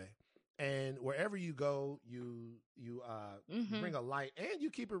Garcelle Beauvais. And wherever you go, you bring a light and you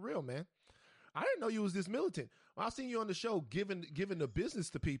keep it real, man. I didn't know you was this militant. When I seen you on the show giving the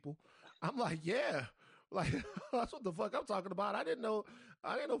business to people, I'm like, yeah, like that's what the fuck I'm talking about. I didn't know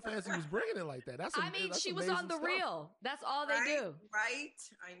Fancy was bringing it like that. That's she was on the stuff. reel. That's all they do. Right?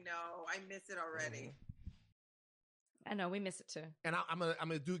 I know. I miss it already. I know we miss it too. And I'm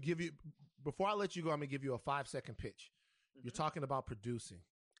gonna give you, before I let you go, I'm gonna give you a 5-second pitch. You're talking about producing.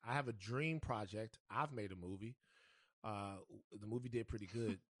 I have a dream project. I've made a movie. The movie did pretty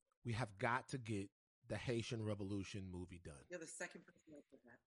good. We have got to get the Haitian Revolution movie done. You're the second person that said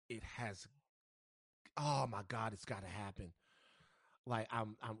that. It has. Oh my God, it's got to happen. Like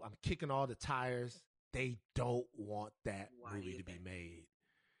I'm kicking all the tires. They don't want that movie to be made.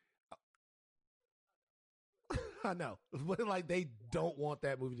 I know, but like they don't want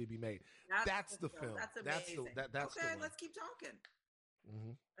that movie to be made. That's the film. That's amazing. That's okay. the one. Let's keep talking.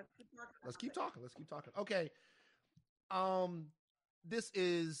 Mm-hmm. Let's keep talking. Let's keep talking. Okay. This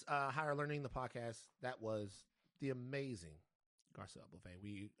is Higher Learning, the podcast. That was the amazing Garcelle Beauvais.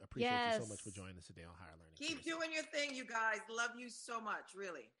 We appreciate you so much for joining us today on Higher Learning. Keep doing your thing, you guys. Love you so much,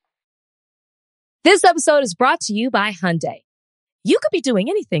 really. This episode is brought to you by Hyundai. You could be doing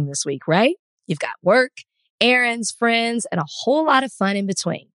anything this week, right? You've got work, errands, friends, and a whole lot of fun in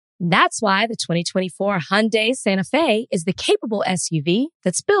between. That's why the 2024 Hyundai Santa Fe is the capable SUV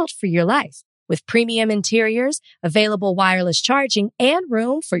that's built for your life. With premium interiors, available wireless charging, and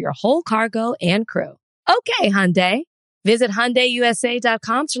room for your whole cargo and crew. Okay, Hyundai. Visit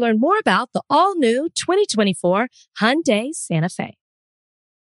HyundaiUSA.com to learn more about the all-new 2024 Hyundai Santa Fe.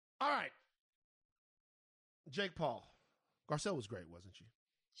 All right. Jake Paul. Garcelle was great, wasn't she?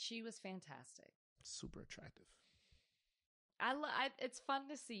 She was fantastic. Super attractive. It's fun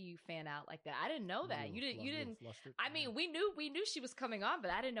to see you fan out like that. I didn't know that. You didn't. Flustered. I mean, we knew she was coming on,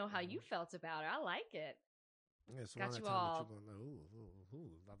 but I didn't know how you felt about her. I like it. Yeah, so Got you all.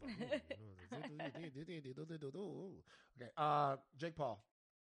 Okay, Jake Paul.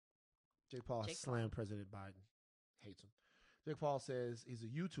 Jake Paul slammed President Biden. Hates him. Jake Paul says he's a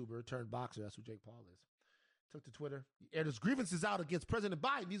YouTuber turned boxer. That's what Jake Paul is. Took to Twitter. He aired his grievances out against President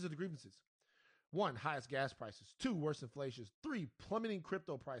Biden. These are the grievances. 1, highest gas prices. 2, worse inflation. 3, plummeting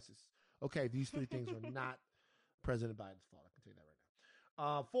crypto prices. Okay, these 3 things are not President Biden's fault. I can tell you that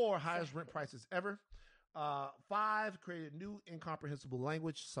right now. 4, highest rent prices ever. 5, created new incomprehensible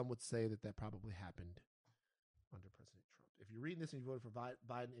language. Some would say that probably happened under President Trump. If you're reading this and you voted for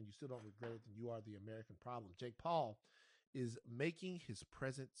Biden and you still don't regret it, then you are the American problem. Jake Paul is making his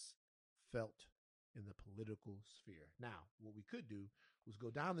presence felt in the political sphere. Now, what we could do was go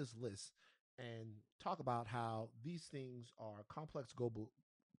down this list and talk about how these things are complex global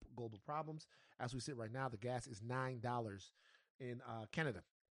problems. As we sit right now, the gas is $9 in Canada.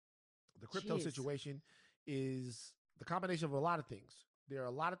 The crypto situation is the combination of a lot of things. There are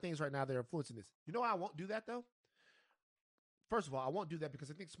a lot of things right now that are influencing this. You know why I won't do that, though? First of all, I won't do that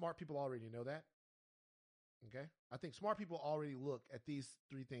because I think smart people already know that. Okay? I think smart people already look at these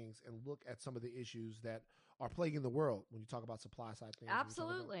 3 things and look at some of the issues that are plaguing the world when you talk about supply side things.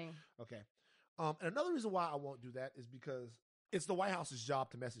 Absolutely. Okay. And another reason why I won't do that is because it's the White House's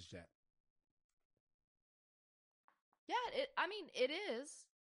job to message that. Yeah, it is.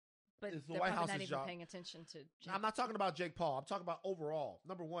 But It's the they're White probably not House's even job. paying attention to Jake. I'm not talking about Jake Paul. I'm talking about overall.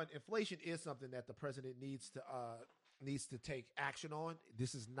 Number 1, inflation is something that the president needs to take action on.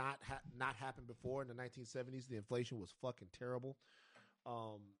 This has not happened before in the 1970s. The inflation was fucking terrible.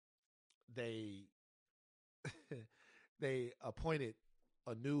 They they appointed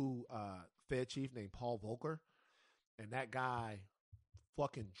a new Fed chief named Paul Volcker, and that guy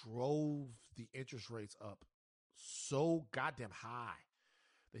fucking drove the interest rates up so goddamn high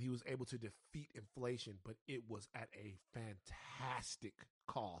that he was able to defeat inflation, but it was at a fantastic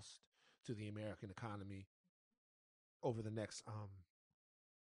cost to the American economy over the next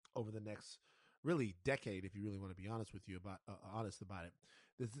really decade, if you really want to be honest with you honest about it.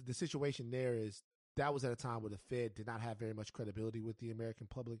 The situation there is that was at a time where the Fed did not have very much credibility with the American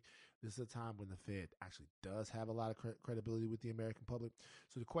public. This is a time when the Fed actually does have a lot of credibility with the American public.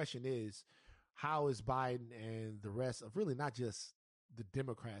 So the question is, how is Biden and the rest of really not just the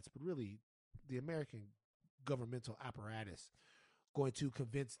Democrats, but really the American governmental apparatus going to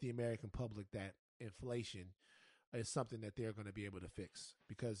convince the American public that inflation is something that they're going to be able to fix?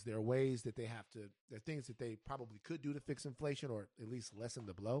 Because there are ways that there are things that they probably could do to fix inflation or at least lessen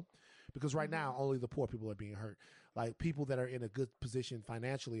the blow. Because right now, only the poor people are being hurt. Like people that are in a good position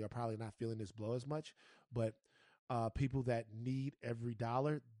financially are probably not feeling this blow as much, but people that need every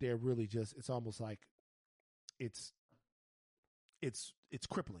dollar, they're really just, it's almost like it's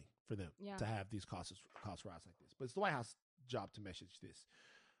crippling for them to have these costs rise like this. But it's the White House job to message this.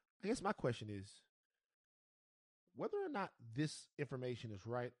 I guess my question is, whether or not this information is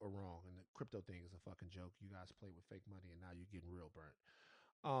right or wrong, and the crypto thing is a fucking joke. You guys play with fake money, and now you're getting real burnt.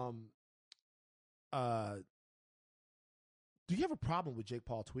 Do you have a problem with Jake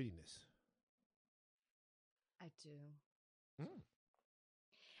Paul tweeting this? I do.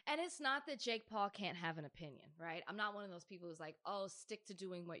 And it's not that Jake Paul can't have an opinion, right? I'm not one of those people who's like, oh, stick to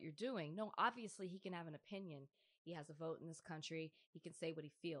doing what you're doing. No, obviously he can have an opinion. He has a vote in this country. He can say what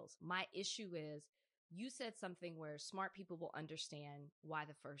he feels. My issue is, you said something where smart people will understand why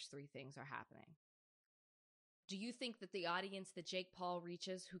the first 3 things are happening. Do you think that the audience that Jake Paul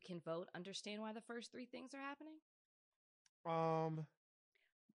reaches who can vote understand why the first 3 things are happening?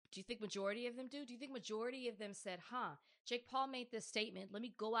 Do you think majority of them do? Do you think majority of them said, Jake Paul made this statement. Let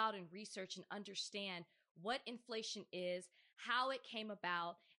me go out and research and understand what inflation is, how it came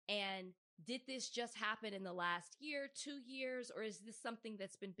about, and did this just happen in the last year, 2 years, or is this something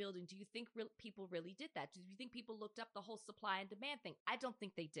that's been building? Do you think people really did that? Do you think people looked up the whole supply and demand thing? I don't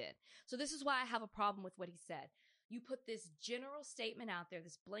think they did. So this is why I have a problem with what he said. You put this general statement out there,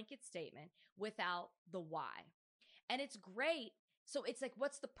 this blanket statement, without the why. And it's great. So it's like,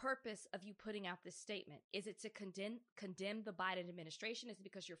 what's the purpose of you putting out this statement? Is it to condemn the Biden administration? Is it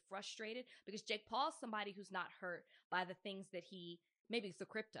because you're frustrated? Because Jake Paul's somebody who's not hurt by the things that maybe it's the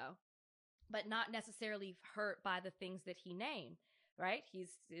crypto, but not necessarily hurt by the things that he named, right?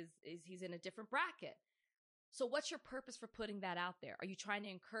 He's in a different bracket. So what's your purpose for putting that out there? Are you trying to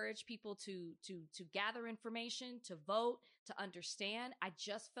encourage people to gather information, to vote, to understand? I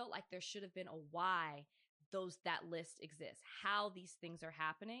just felt like there should have been a why that list exists, how these things are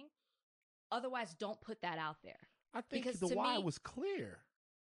happening. Otherwise, don't put that out there. I think Because the to why me- was clear.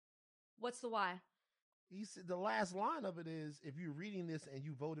 What's the why? He said the last line of it is, if you're reading this and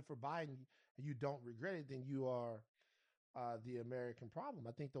you voted for Biden and you don't regret it, then you are the American problem.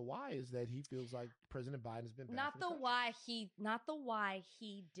 I think the why is that he feels like President Biden has been bad Not for the country. why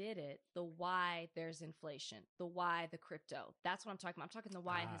he did it. The why there's inflation. The why the crypto. That's what I'm talking about. I'm talking the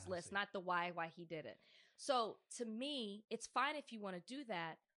why in his I list, see. not the why he did it. So to me, it's fine if you want to do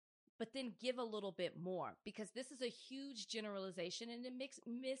that, but then give a little bit more, because this is a huge generalization and it makes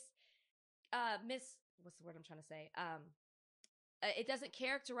what's the word I'm trying to say? It doesn't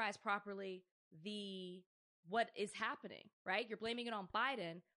characterize properly what is happening, right? You're blaming it on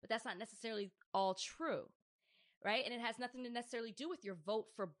Biden, but that's not necessarily all true, right? And it has nothing to necessarily do with your vote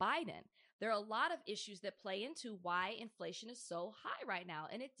for Biden. There are a lot of issues that play into why inflation is so high right now,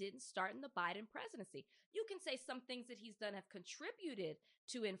 and it didn't start in the Biden presidency. You can say some things that he's done have contributed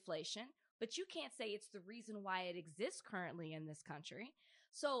to inflation, but you can't say it's the reason why it exists currently in this country.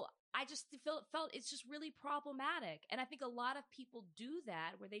 So I just felt it's just really problematic. And I think a lot of people do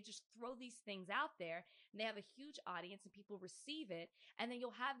that, where they just throw these things out there and they have a huge audience and people receive it. And then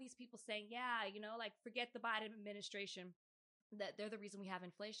you'll have these people saying, yeah, like forget the Biden administration, that they're the reason we have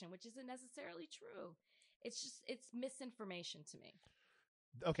inflation, which isn't necessarily true. It's misinformation to me.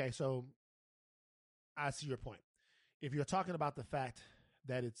 Okay, so I see your point. If you're talking about the fact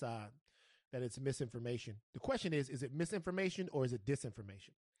that it's misinformation, the question is it misinformation or is it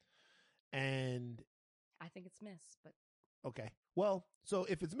disinformation? And I think it's but okay, well, so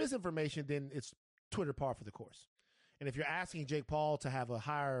if it's misinformation, then it's Twitter par for the course. And if you're asking Jake Paul to have a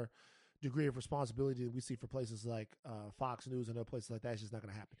higher degree of responsibility than we see for places like Fox News and other places like that, it's just not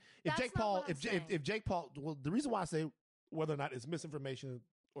going to happen. If That's Jake not Paul, what I'm saying. if Jake Paul, well, the reason why I say whether or not it's misinformation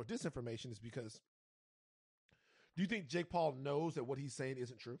or disinformation is because, do you think Jake Paul knows that what he's saying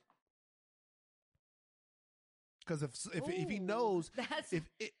isn't true? Because if he knows, that's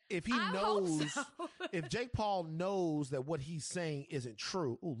if he I knows, hope so. if Jake Paul knows that what he's saying isn't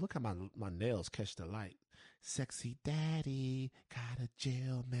true, oh, look how my nails catch the light. Sexy daddy got a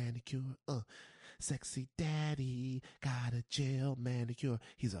gel manicure. Sexy daddy got a gel manicure.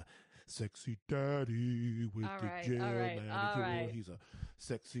 He's a sexy daddy with All the right, gel all right, manicure. all right. He's a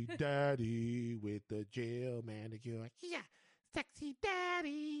sexy daddy with the gel manicure. Yeah. Sexy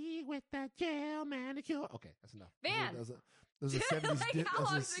daddy with the gel manicure. Okay, that's enough. Van. There's a 70s. Like, how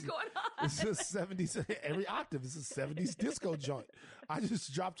long is it going on? It's a 70s. Every octave is a 70s disco joint. I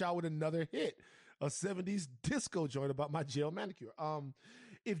just dropped y'all with another hit, a 70s disco joint about my gel manicure.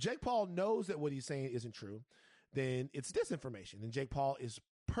 If Jake Paul knows that what he's saying isn't true, then it's disinformation. And Jake Paul is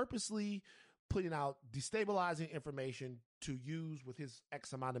purposely putting out destabilizing information to use with his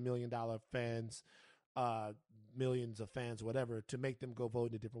X amount of $1 million fans, millions of fans, whatever, to make them go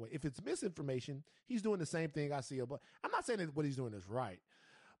vote in a different way. If it's misinformation, he's doing the same thing I see. But I'm not saying that what he's doing is right.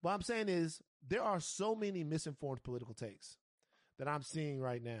 What I'm saying is there are so many misinformed political takes that I'm seeing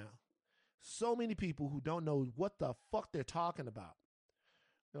right now. So many people who don't know what the fuck they're talking about.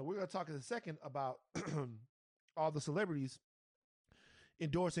 Now, we're going to talk in a second about all the celebrities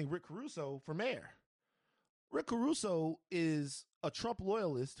endorsing Rick Caruso for mayor. Rick Caruso is a Trump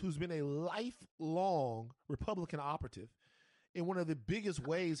loyalist who's been a lifelong Republican operative in one of the biggest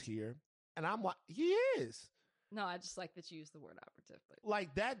ways here. And I'm like, he is. No, I just like that you use the word operative. But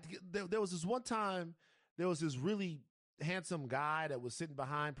Like that, there was this one time, there was this really handsome guy that was sitting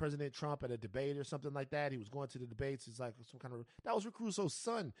behind President Trump at a debate or something like that. He was going to the debates. He's like some kind of, that was Rick Caruso's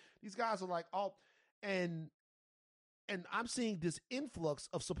son. These guys are like, oh, and I'm seeing this influx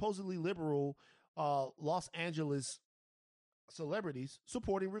of supposedly liberal Los Angeles celebrities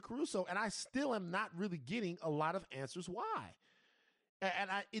supporting Rick Caruso, and I still am not really getting a lot of answers why.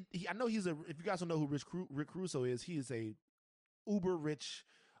 And I know he's if you guys don't know who Rick Caruso is, he is a uber rich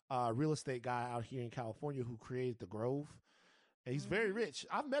real estate guy out here in California who created the Grove, and he's very rich.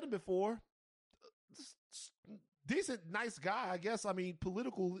 I've met him before. Decent, nice guy, I guess. I mean,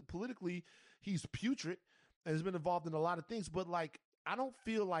 politically, he's putrid and has been involved in a lot of things, but like, I don't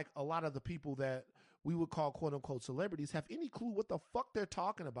feel like a lot of the people that we would call quote unquote celebrities have any clue what the fuck they're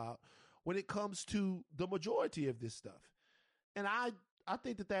talking about when it comes to the majority of this stuff. And I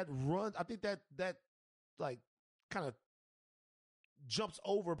think that runs, I think that like kind of jumps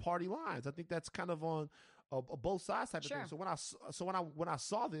over party lines. I think that's kind of on both sides type of thing. So when I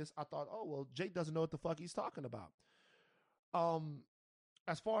saw this, I thought, oh, well, Jake doesn't know what the fuck he's talking about.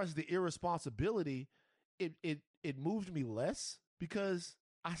 As far as the irresponsibility, it moved me less because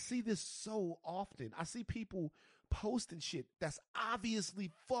I see this so often. I see people posting shit that's obviously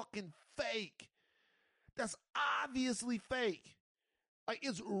fucking fake. That's obviously fake. Like,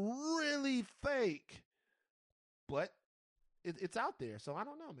 it's really fake. But it's out there, so I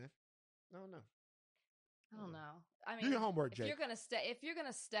don't know, man. I don't know. I don't know. I mean, Do your homework, if Jake. if you're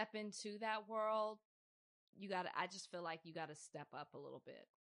gonna step into that world, I just feel like you gotta step up a little bit.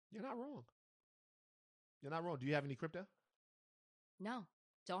 You're not wrong. You're not wrong. Do you have any crypto? No,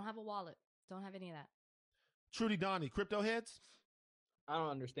 don't have a wallet. Don't have any of that. Trudy Donnie, crypto heads? I don't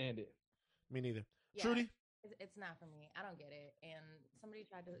understand it. Me neither. Yeah, Trudy? it's not for me. I don't get it. And somebody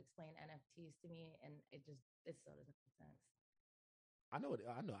tried to explain NFTs to me, and it still doesn't make sense. I know it.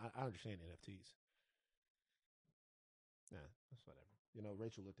 I understand NFTs. Yeah, that's whatever. You know,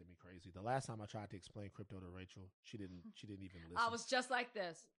 Rachel looked at me crazy. The last time I tried to explain crypto to Rachel, she didn't even listen. I was just like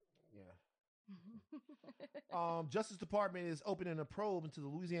this. Yeah. Justice Department is opening a probe into the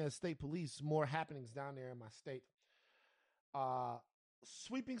Louisiana State Police. More happenings down there in my state.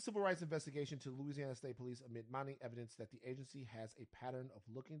 Sweeping civil rights investigation to Louisiana State Police amid mounting evidence that the agency has a pattern of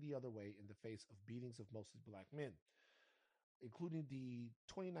looking the other way in the face of beatings of mostly black men, including the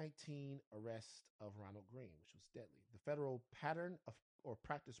 2019 arrest of Ronald Green, which was deadly. The federal pattern of or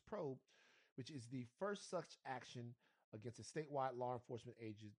practice probe, which is the first such action against a statewide law enforcement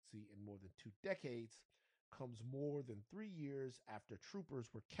agency in more than 2 decades, comes more than 3 years after troopers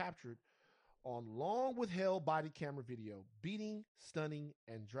were captured on long withheld body camera video, beating, stunning,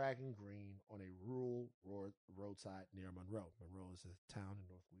 and dragging Green on a rural roadside near Monroe. Monroe is a town in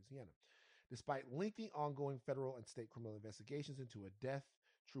North Louisiana. Despite lengthy ongoing federal and state criminal investigations into a death,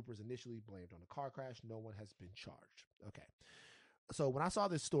 troopers initially blamed on a car crash. No one has been charged. Okay. So when I saw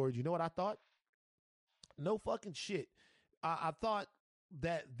this story, do you know what I thought? No fucking shit. I thought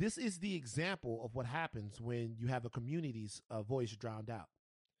that this is the example of what happens when you have a community's voice drowned out.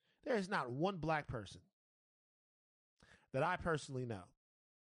 There is not one black person that I personally know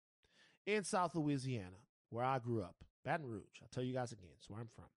in South Louisiana, where I grew up, Baton Rouge, I'll tell you guys again, it's where I'm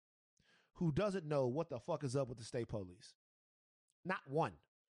from, who doesn't know what the fuck is up with the state police. Not one.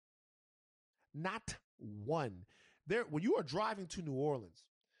 Not one. When you are driving to New Orleans,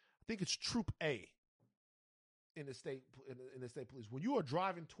 I think it's Troop A in the state police. When you are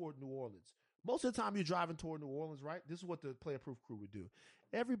driving toward New Orleans, most of the time you're driving toward New Orleans, right? This is what the Player Proof crew would do.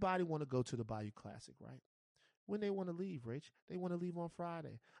 Everybody want to go to the Bayou Classic, right? When they want to leave, Rach, they want to leave on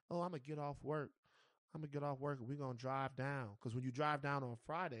Friday. Oh, I'm going to get off work. And we're going to drive down. Because when you drive down on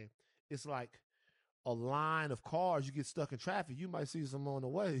Friday, it's like a line of cars. You get stuck in traffic. You might see some on the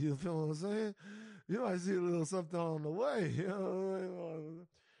way. You feel what I'm saying? You might see a little something on the way.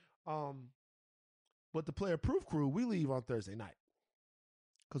 But the Player Proof crew, we leave on Thursday night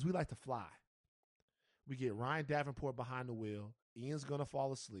because we like to fly. We get Ryan Davenport behind the wheel. Ian's going to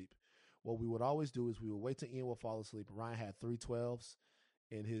fall asleep. What we would always do is we would wait till Ian would fall asleep. Ryan had 312s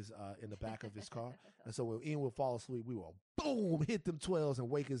in the back of his car. And so when Ian would fall asleep, we will boom, hit them 12s and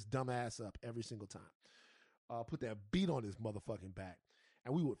wake his dumb ass up every single time. Put that beat on his motherfucking back.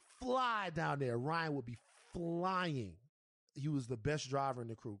 And we would fly down there. Ryan would be flying. He was the best driver in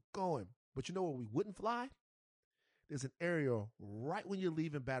the crew going. But you know where we wouldn't fly? There's an area right when you're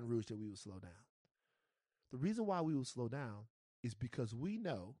leaving Baton Rouge that we would slow down. The reason why we would slow down is because we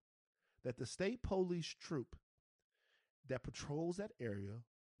know that the state police troop that patrols that area,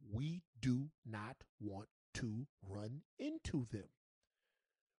 we do not want to run into them.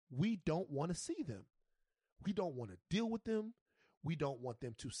 We don't want to see them. We don't want to deal with them. We don't want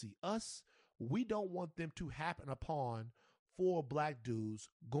them to see us. We don't want them to happen upon 4 black dudes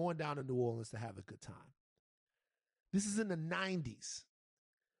going down to New Orleans to have a good time. This is in the 90s.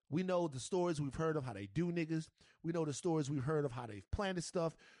 We know the stories we've heard of how they do niggas. We know the stories we've heard of how they've planted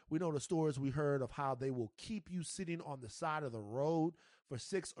stuff. We know the stories we heard of how they will keep you sitting on the side of the road for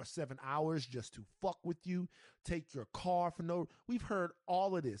 6 or 7 hours just to fuck with you, take your car for no. We've heard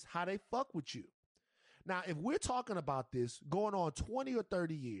all of this, how they fuck with you. Now, if we're talking about this going on 20 or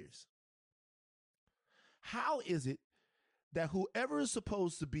 30 years, how is it that whoever is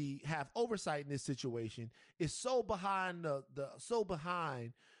supposed to have oversight in this situation is so behind the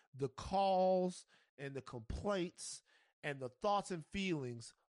calls and the complaints and the thoughts and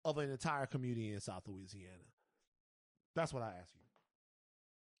feelings of an entire community in South Louisiana? That's what I ask you.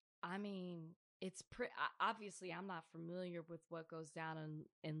 I mean, it's obviously I'm not familiar with what goes down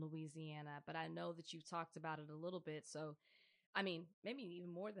in Louisiana, but I know that you've talked about it a little bit. So, I mean, maybe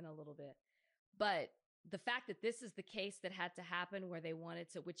even more than a little bit. But the fact that this is the case that had to happen where they wanted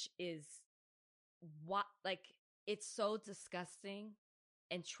to, which is what, like, it's so disgusting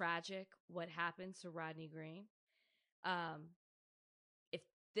and tragic what happened to Rodney Green.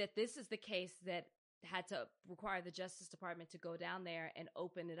 If this is the case that had to require the Justice Department to go down there and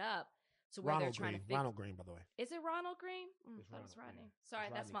open it up to where Ronald they're trying Green. to figure. Ronald Green, by the way. Is it Ronald Green? It's That was Ronald Rodney. Green. Sorry,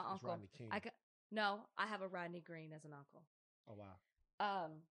 It's that's my Rodney- it's uncle. Rodney King. No, I have a Rodney Green as an uncle. Oh wow.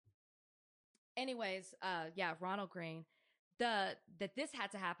 Anyways, yeah, Ronald Green. That this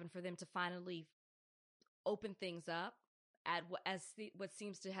had to happen for them to finally open things up at what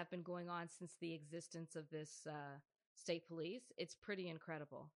seems to have been going on since the existence of this state police. It's pretty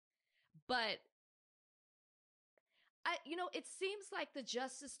incredible. But it seems like the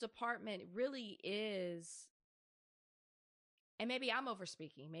Justice Department really is, and maybe I'm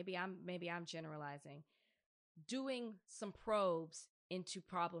overspeaking, maybe I'm generalizing, doing some probes into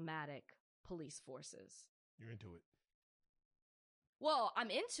problematic police forces. You're into it. Well, I'm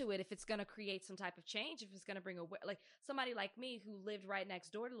into it if it's going to create some type of change, if it's going to bring like somebody like me who lived right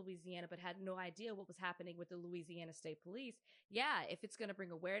next door to Louisiana but had no idea what was happening with the Louisiana State Police. Yeah, if it's going to bring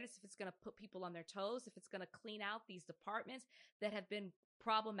awareness, if it's going to put people on their toes, if it's going to clean out these departments that have been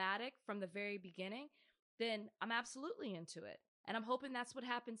problematic from the very beginning, then I'm absolutely into it. And I'm hoping that's what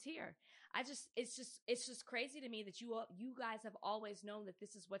happens here. It's just crazy to me that you guys have always known that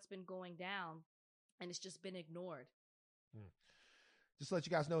this is what's been going down and it's just been ignored. Just to let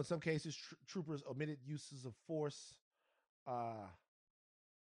you guys know, in some cases, troopers omitted uses of force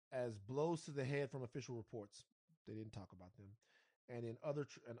as blows to the head from official reports. They didn't talk about them. And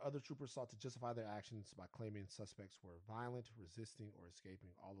other troopers sought to justify their actions by claiming suspects were violent, resisting, or escaping,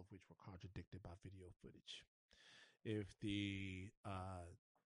 all of which were contradicted by video footage. If the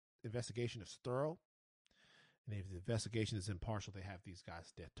investigation is thorough, and if the investigation is impartial, they have these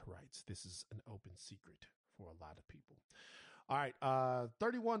guys dead to rights. This is an open secret for a lot of people. All right,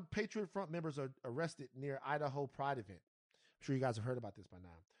 31 Patriot Front members are arrested near Idaho Pride event. I'm sure you guys have heard about this by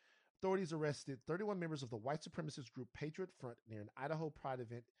now. Authorities arrested 31 members of the white supremacist group Patriot Front near an Idaho Pride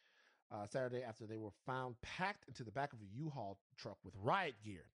event Saturday after they were found packed into the back of a U-Haul truck with riot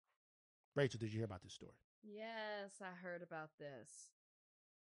gear. Rachel, did you hear about this story? Yes, I heard about this.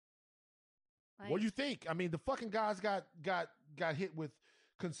 What do you think? I mean, the fucking guys got hit with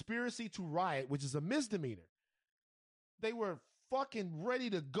conspiracy to riot, which is a misdemeanor. They were fucking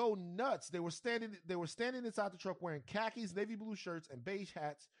ready to go nuts. They were standing inside the truck wearing khakis, navy blue shirts, and beige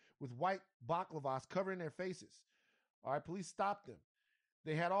hats with white baklavas covering their faces. All right, police stopped them.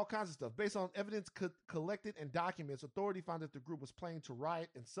 They had all kinds of stuff. Based on evidence collected and documents, authority found that the group was planning to riot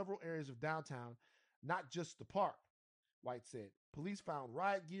in several areas of downtown, not just the park, White said. Police found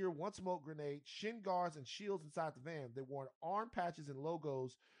riot gear, one smoke grenade, shin guards, and shields inside the van. They wore arm patches and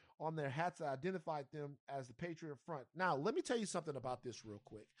logos on their hats that identified them as the Patriot Front. Now, let me tell you something about this real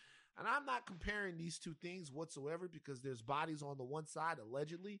quick. And I'm not comparing these two things whatsoever because there's bodies on the one side,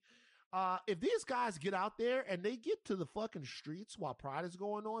 allegedly. If these guys get out there and they get to the fucking streets while Pride is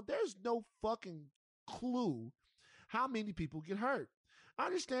going on, there's no fucking clue how many people get hurt. I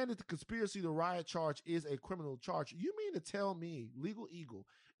understand that the conspiracy to riot charge is a criminal charge. You mean to tell me, Legal Eagle,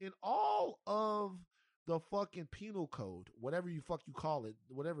 in all of the fucking penal code, whatever you call it,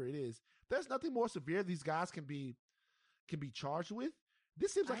 whatever it is, there's nothing more severe these guys can be charged with?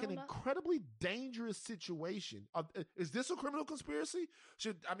 This seems like an incredibly dangerous situation. Is this a criminal conspiracy?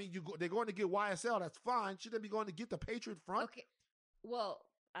 They're going to get YSL. That's fine. Should they be going to get the Patriot Front? Okay. Well,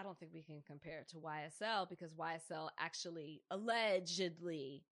 I don't think we can compare it to YSL because YSL actually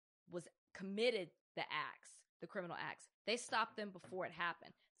allegedly was committed the criminal acts. They stopped them before it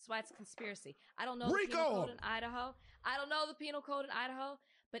happened. That's why it's a conspiracy. I don't know the penal code in Idaho. I don't know the penal code in Idaho,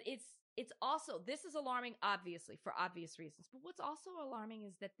 but it's also, this is alarming, obviously, for obvious reasons. But what's also alarming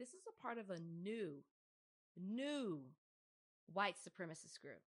is that this is a part of a new white supremacist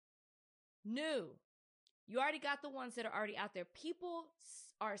group. New. You already got the ones that are already out there. People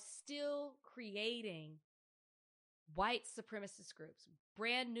are still creating white supremacist groups,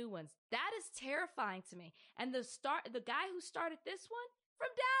 brand new ones. That is terrifying to me. And the guy who started this one from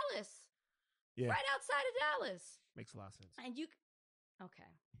Dallas, right outside of Dallas, makes a lot of sense. And okay.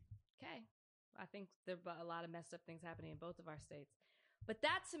 I think there are a lot of messed up things happening in both of our states, but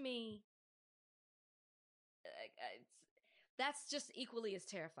that to me, that's just equally as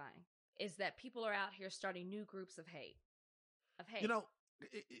terrifying. Is that people are out here starting new groups of hate. You know,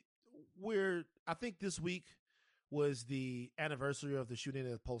 I think this week was the anniversary of the shooting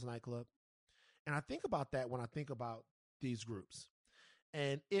at the Pulse nightclub. And I think about that when I think about these groups.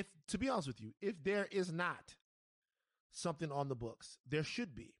 And to be honest with you, if there is not something on the books, there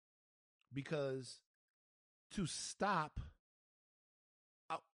should be. Because to stop,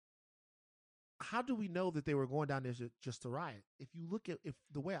 how do we know that they were going down there just to riot? If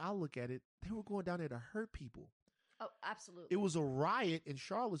the way I look at it, they were going down there to hurt people. Oh, absolutely. It was a riot in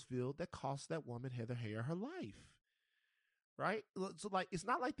Charlottesville that cost that woman Heather Heyer her life. right? So like, it's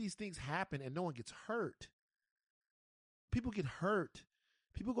not like these things happen and no one gets hurt. People get hurt.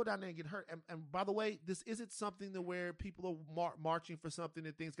 People go down there and get hurt. And by the way, this isn't something to where people are marching for something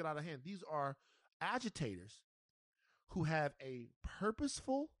and things get out of hand. These are agitators who have a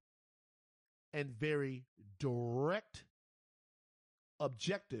purposeful and very direct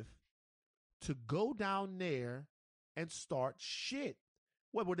objective to go down there and start shit.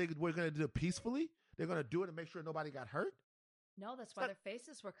 What were they? We're going to do it peacefully? They're going to do it and make sure nobody got hurt? No, that's why their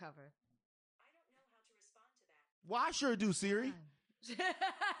faces were covered. I don't know how to respond to that. Well, I sure do, Siri.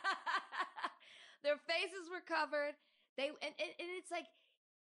 Their faces were covered. And it's like,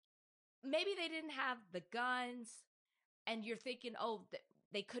 maybe they didn't have the guns, and you're thinking, oh,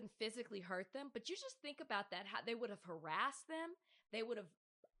 they couldn't physically hurt them. But you just think about that, how they would have harassed them. They would have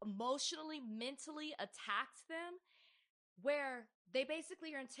emotionally, mentally attacked them, where they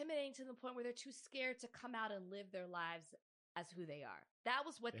basically are intimidating to the point where they're too scared to come out and live their lives as who they are. That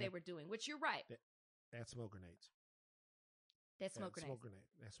was what they were doing, which you're right. That's smoke grenades. That's smoke grenades.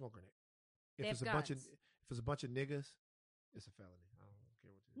 That's smoke grenade. They If have it's a bunch of niggas, it's a felony. I don't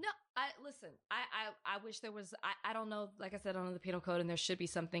care what you No, I wish there was, I don't know, like I said, I don't know the penal code, and there should be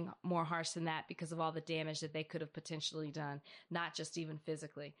something more harsh than that because of all the damage that they could have potentially done, not just even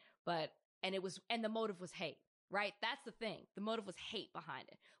physically, and the motive was hate, right? That's the thing. The motive was hate behind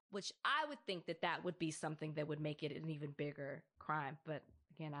it, which I would think that would be something that would make it an even bigger crime. But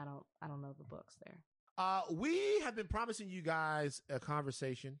again, I don't know the books there. We have been promising you guys a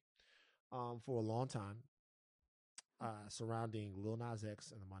conversation for a long time surrounding Lil Nas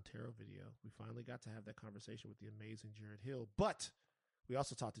X and the Montero video. We finally got to have that conversation with the amazing Jared Hill, but we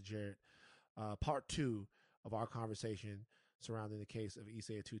also talked to Jared, part 2 of our conversation surrounding the case of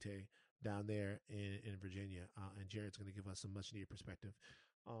Issa Etute down there in Virginia. And Jared's going to give us some much needed perspective.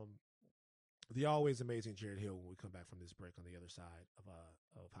 The always amazing Jared Hill when we come back from this break on the other side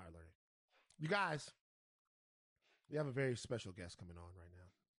of Higher Learning. You guys, we have a very special guest coming on right now.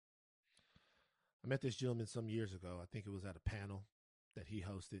 I met this gentleman some years ago. I think it was at a panel that he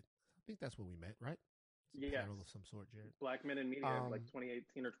hosted. I think that's when we met, right? Yeah. Panel of some sort, Jared. Black Men in Media, like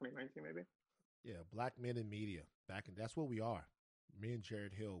 2018 or 2019, maybe. Yeah, Black Men in Media. That's what we are. Me and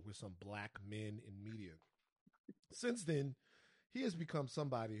Jared Hill, we're some black men in media. Since then, he has become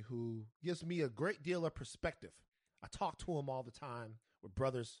somebody who gives me a great deal of perspective. I talk to him all the time. We're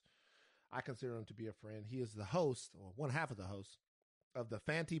brothers. I consider him to be a friend. He is the host, or one half of the host, of the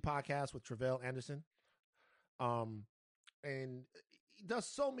Fanti podcast with Tre'vell Anderson. And he does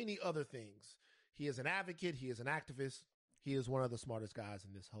so many other things. He is an advocate. He is an activist. He is one of the smartest guys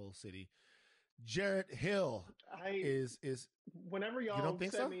in this whole city. Jared Hill is whenever y'all you don't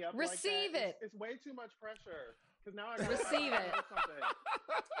think set so? me up Receive like that, it. It's way too much pressure. Because now I gotta Receive it.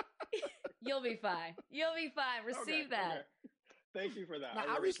 something. You'll be fine. You'll be fine. Receive that. Okay. Thank you for that. Now,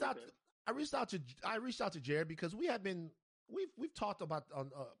 I really appreciate it. I reached out to Jared because we've talked about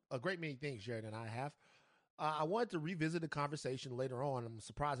a great many things, Jared and I have. I wanted to revisit the conversation later on. I'm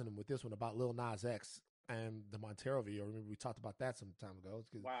surprising him with this one about Lil Nas X and the Montero video. Remember we talked about that some time ago.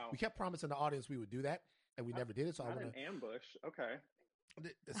 Wow. We kept promising the audience we would do that, and we never did it. So Not an ambush. Okay.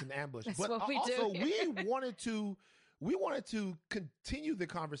 It's an ambush. That's but what we also do. we wanted to continue the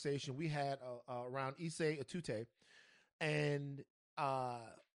conversation we had around Issa Etute and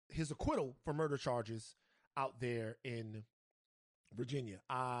his acquittal for murder charges out there in Virginia.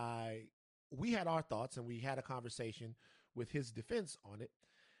 We had our thoughts and we had a conversation with his defense on it.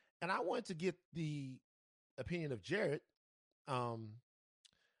 And I wanted to get the opinion of Jared, a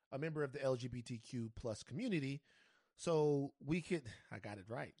member of the LGBTQ plus community. So we could, I got it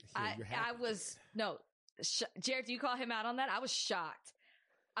right. You're happy. Jared, do you call him out on that? I was shocked.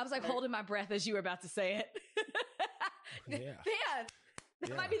 I was like holding my breath as you were about to say it. Yeah.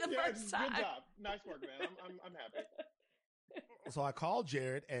 That might be the first time. Good job. Nice work, man. I'm happy. So I called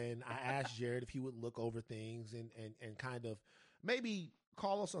Jared and I asked Jared if he would look over things and kind of maybe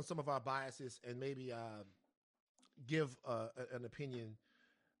call us on some of our biases and maybe give an opinion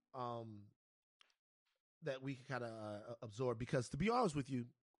that we can kind of absorb. Because to be honest with you,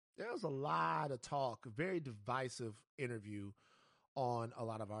 there was a lot of talk, a very divisive interview on a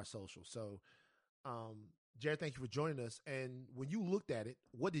lot of our socials. So, Jared, thank you for joining us. And when you looked at it,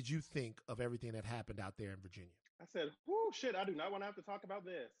 what did you think of everything that happened out there in Virginia? I said, "Whoo, shit! I do not want to have to talk about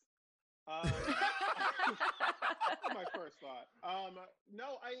this." My first thought.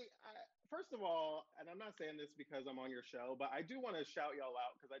 No, I first of all, and I'm not saying this because I'm on your show, but I do want to shout y'all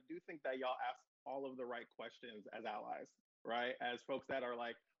out because I do think that y'all asked all of the right questions as allies. right? As folks that are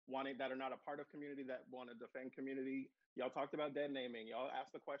like that are not a part of community, that want to defend community. Y'all talked about dead naming. Y'all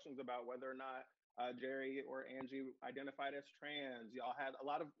asked the questions about whether or not Jerry or Angie identified as trans. Y'all asked a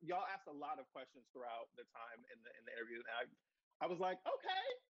lot of questions throughout the time in the interview. And I was like, okay,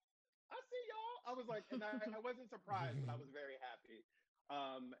 I see y'all. I was like, and I wasn't surprised, but I was very happy.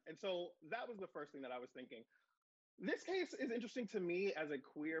 And so that was the first thing that I was thinking. This case is interesting to me as a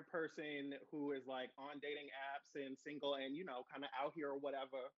queer person who is like on dating apps and single and, you know, kind of out here or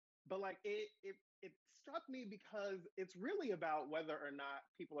whatever. But like it struck me because it's really about whether or not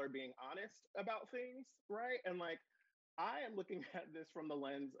people are being honest about things, right? And like I am looking at this from the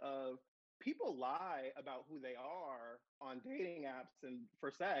lens of people lie about who they are on dating apps and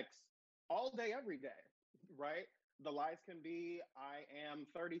for sex all day, every day, right? The lies can be I am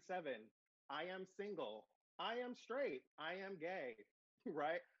 37, I am single, I am straight, I am gay,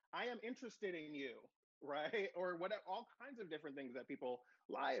 right? I am interested in you, right? Or whatever, all kinds of different things that people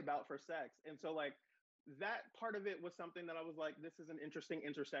lie about for sex. And so, like, that part of it was something that I was like, this is an interesting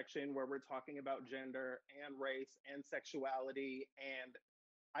intersection where we're talking about gender and race and sexuality. And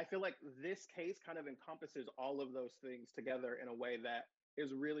I feel like this case kind of encompasses all of those things together in a way that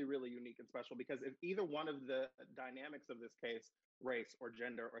is really, really unique and special. Because if either one of the dynamics of this case, race or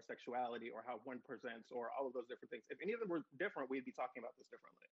gender or sexuality or how one presents or all of those different things, if any of them were different, we'd be talking about this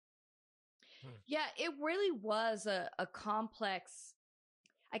differently. Yeah, it really was a complex,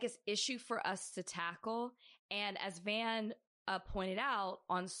 I guess, issue for us to tackle. And as Van pointed out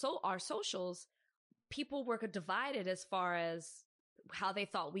on our socials, people were divided as far as how they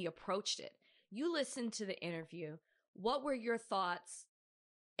thought we approached it. You listened to the interview. What were your thoughts?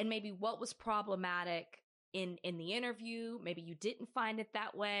 And maybe what was problematic in the interview? Maybe you didn't find it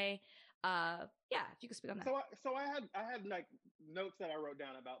that way. Yeah, if you could speak on that. So I had like notes that I wrote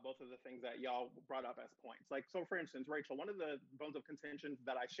down about both of the things that y'all brought up as points. Like, so for instance, Rachel, one of the bones of contention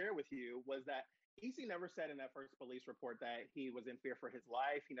that I share with you was that EC never said in that first police report that he was in fear for his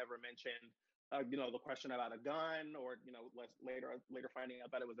life. He never mentioned, the question about a gun or, later finding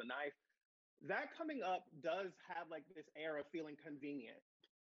out that it was a knife. That coming up does have like this air of feeling convenient,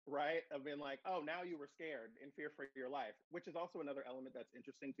 right? Of being like, oh, now you were scared, in fear for your life, which is also another element that's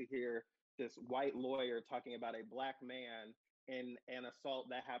interesting to hear this white lawyer talking about a black man in an assault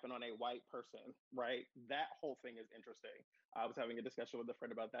that happened on a white person, right? That whole thing is interesting. I was having a discussion with a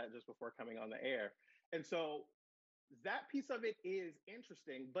friend about that just before coming on the air. And so that piece of it is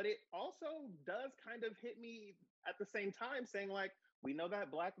interesting, but it also does kind of hit me at the same time saying like, we know that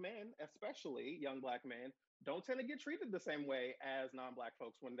black men, especially young black men, don't tend to get treated the same way as non-black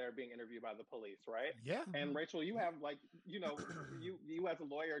folks when they're being interviewed by the police, right? Yeah. And Rachel, you have like, you as a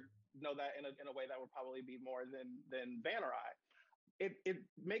lawyer know that in a way that would probably be more than Van or I. It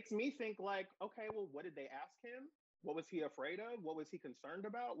makes me think like, okay, well, what did they ask him? What was he afraid of? What was he concerned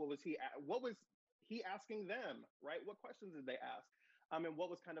about? What was he asking them, right? What questions did they ask? And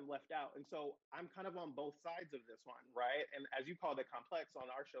what was kind of left out. And so I'm kind of on both sides of this one, right? And as you called it complex on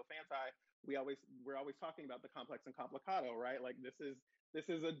our show, Fanti, we're always talking about the complex and complicado, right? Like this is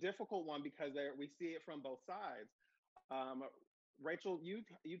a difficult one because we see it from both sides. Rachel,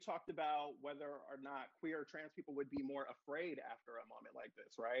 you talked about whether or not queer or trans people would be more afraid after a moment like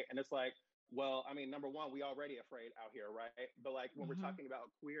this, right? And it's like, well, I mean, number one, we already afraid out here, right? But like when we're talking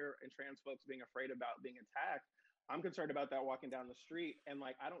about queer and trans folks being afraid about being attacked, I'm concerned about that walking down the street. And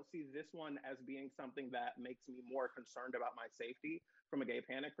like, I don't see this one as being something that makes me more concerned about my safety from a gay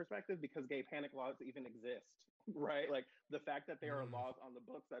panic perspective, because gay panic laws even exist, right? Like the fact that there are laws on the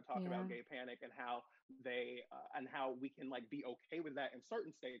books that talk about gay panic and how how we can like be okay with that in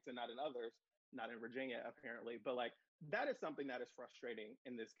certain states and not in others, not in Virginia, apparently. But like, that is something that is frustrating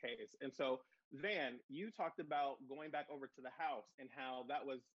in this case. And so, Van, you talked about going back over to the house and how that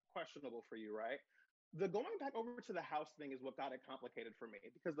was questionable for you, right? The going back over to the house thing is what got it complicated for me,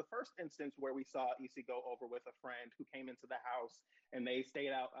 because the first instance where we saw EC go over with a friend who came into the house and they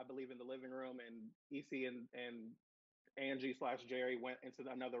stayed out, I believe, in the living room, and EC and Angie/Jerry went into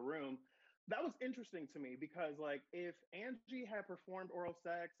another room. That was interesting to me because, like, if Angie had performed oral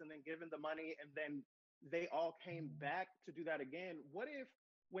sex and then given the money and then they all came back to do that again, what if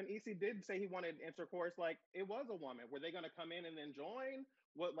when EC did say he wanted intercourse, like it was a woman, were they going to come in and then join?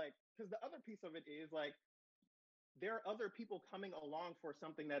 What, like, because the other piece of it is like, there are other people coming along for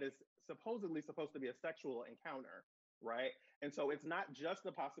something that is supposedly supposed to be a sexual encounter, right? And so it's not just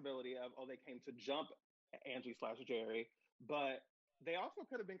the possibility of, oh, they came to jump Angie/Jerry, but they also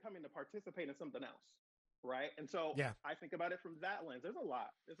could have been coming to participate in something else, right? And so I think about it from that lens. There's a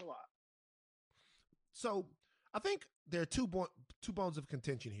lot. So I think there are two bones of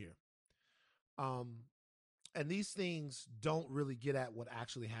contention here. and these things don't really get at what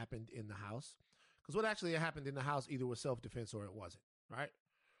actually happened in the house, because what actually happened in the house either was self-defense or it wasn't, right?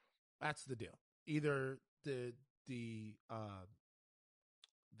 That's the deal. Either the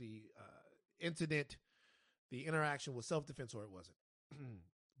incident, the interaction was self-defense or it wasn't.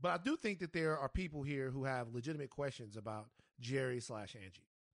 But I do think that there are people here who have legitimate questions about Jerry/Angie.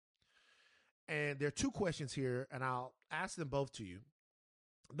 And there are two questions here, and I'll ask them both to you.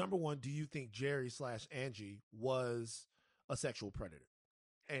 Number one, do you think Jerry/Angie was a sexual predator?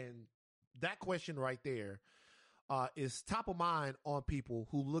 And that question right there is top of mind on people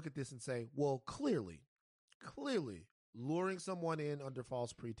who look at this and say, well, clearly, luring someone in under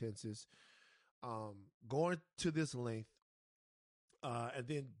false pretenses, going to this length, and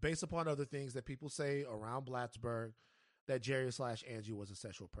then based upon other things that people say around Blacksburg, that Jerry/Angie was a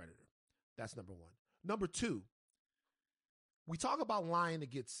sexual predator. That's number one. Number two, we talk about lying to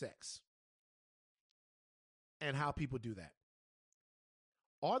get sex and how people do that.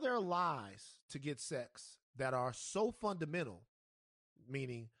 Are there lies to get sex that are so fundamental,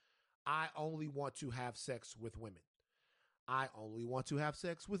 meaning I only want to have sex with women, I only want to have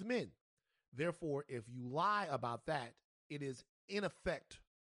sex with men? Therefore, if you lie about that, it is in effect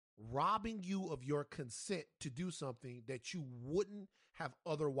robbing you of your consent to do something that you wouldn't have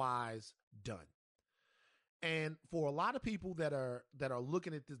otherwise done. And for a lot of people that are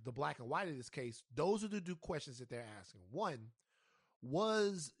looking at the black and white of this case, those are the two questions that they're asking. One,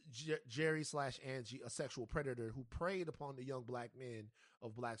 was Jerry/Angie a sexual predator who preyed upon the young black men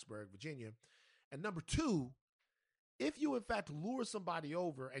of Blacksburg, Virginia? And number two, if you in fact lure somebody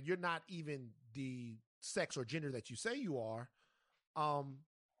over and you're not even the sex or gender that you say you are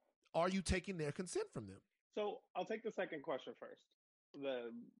you taking their consent from them? So I'll take the second question first.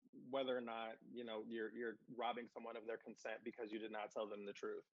 Whether or not, you're robbing someone of their consent because you did not tell them the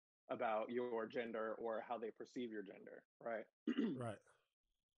truth about your gender or how they perceive your gender, right? Right.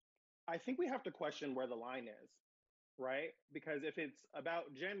 I think we have to question where the line is, right? Because if it's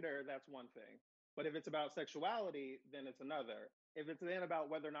about gender, that's one thing. But if it's about sexuality, then it's another. If it's then about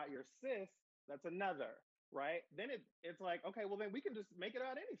whether or not you're cis, that's another, right? Then it's like, okay, well, then we can just make it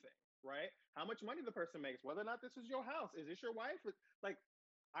about anything, right? How much money the person makes, whether or not this is your house, is this your wife? Like,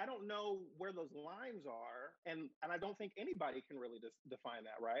 I don't know where those lines are, and I don't think anybody can really define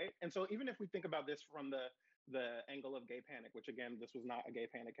that, right? And so even if we think about this from the angle of gay panic, which again, this was not a gay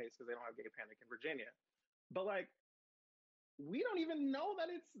panic case because they don't have gay panic in Virginia, but like, we don't even know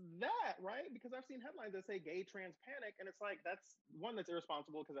that it's that, right? Because I've seen headlines that say gay trans panic, and it's like, that's one, that's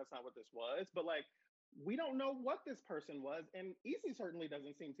irresponsible because that's not what this was. But like, we don't know what this person was, and Isi certainly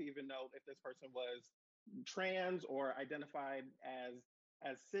doesn't seem to even know if this person was trans or identified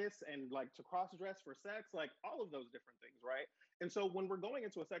as cis and like to cross-dress for sex, like all of those different things, right? And so when we're going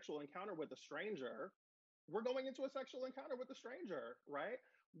into a sexual encounter with a stranger, we're going into a sexual encounter with a stranger, right?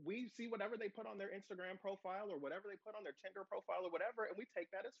 We see whatever they put on their Instagram profile or whatever they put on their Tinder profile or whatever, and we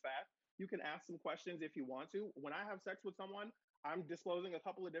take that as fact. You can ask some questions if you want to. When I have sex with someone, I'm disclosing a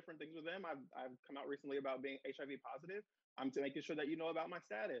couple of different things with them. I've come out recently about being HIV positive. I'm making sure that you know about my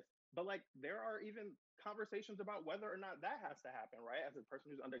status. But like, there are even conversations about whether or not that has to happen, right? As a person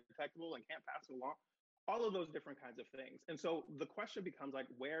who's undetectable and can't pass it along, all of those different kinds of things. And so the question becomes like,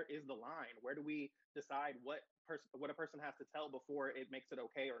 where is the line? Where do we decide what a person has to tell before it makes it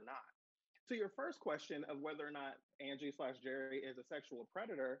okay or not? To your first question of whether or not Angie/Jerry is a sexual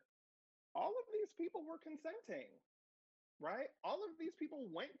predator, all of these people were consenting, right? All of these people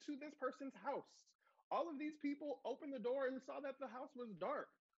went to this person's house. All of these people opened the door and saw that the house was dark.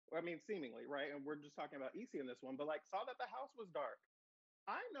 I mean, seemingly, right? And we're just talking about Isi in this one, but like, saw that the house was dark.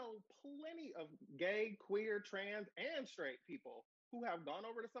 I know plenty of gay, queer, trans, and straight people who have gone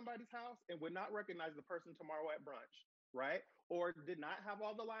over to somebody's house and would not recognize the person tomorrow at brunch, right? Or did not have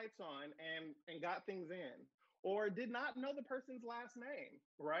all the lights on and got things in, or did not know the person's last name,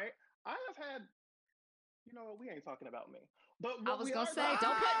 right? I have had, we ain't talking about me. But I was gonna say,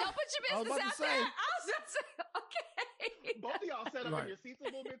 don't put your business out there. I was gonna say, okay. Both of y'all sat up in your seats a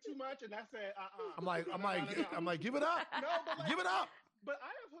little bit too much, and I said, I'm like, give it up. No, but like, give it up. But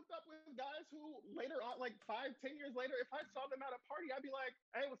I have hooked up with guys who later on, like 5-10 years later, if I saw them at a party, I'd be like,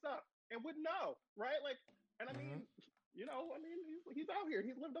 hey, what's up? And wouldn't know, right? Like, and I mean, he's out here.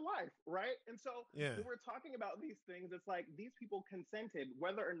 He's lived a life, right? And so when we're talking about these things, it's like these people consented.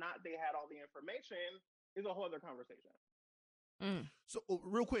 Whether or not they had all the information is a whole other conversation. So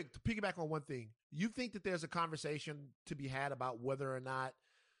real quick, to piggyback on one thing, you think that there's a conversation to be had about whether or not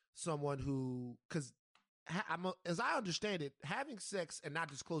someone who, because as I understand it, having sex and not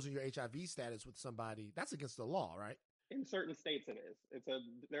disclosing your HIV status with somebody, that's against the law, right? In certain states, it is.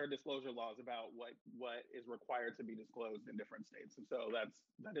 There are disclosure laws about what is required to be disclosed in different states, and so that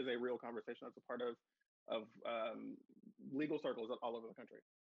is a real conversation that's a part of legal circles all over the country.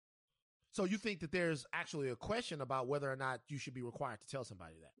 So you think that there's actually a question about whether or not you should be required to tell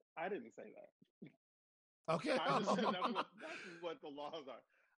somebody that? I didn't say that. Okay. I just said that's what the laws are.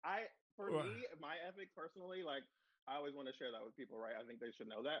 For me, my ethics personally, like, I always want to share that with people, right? I think they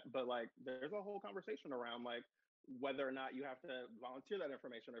should know that. But like, there's a whole conversation around like whether or not you have to volunteer that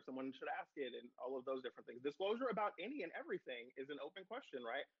information or someone should ask it and all of those different things. Disclosure about any and everything is an open question,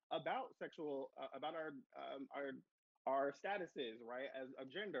 right? About sexual, about our statuses, right? As a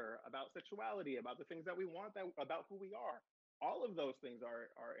gender, about sexuality, about the things that we want, about who we are. All of those things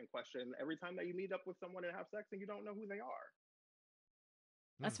are in question every time that you meet up with someone and have sex and you don't know who they are.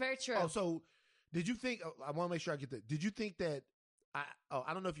 That's very true. Oh, so did you think? I want to make sure I get that. Did you think that?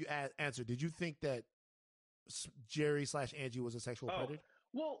 I don't know if you answered. Did you think that Jerry/Angie was a sexual predator?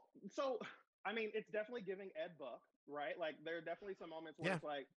 Well, so I mean, it's definitely giving Ed Buck, right? Like, there are definitely some moments where it's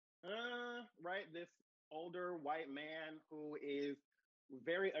like, right, this older white man who is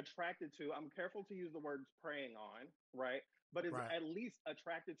very attracted to, I'm careful to use the words preying on, right? But is at least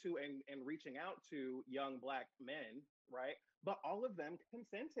attracted to and reaching out to young Black men, right? But all of them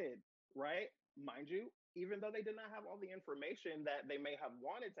consented, right? Mind you, even though they did not have all the information that they may have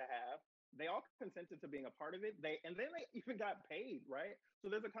wanted to have, they all consented to being a part of it. And then they even got paid, right? So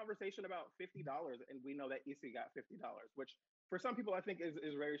there's a conversation about $50, and we know that Issy got $50, which for some people I think is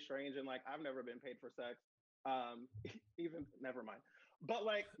very strange. And like, I've never been paid for sex. Even never mind. But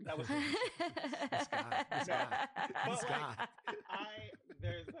like, that was this guy.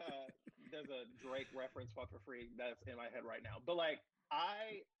 There's a Drake reference, "Fuck for Free," that's in my head right now. But like,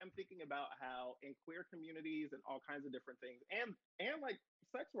 I am thinking about how in queer communities and all kinds of different things, and like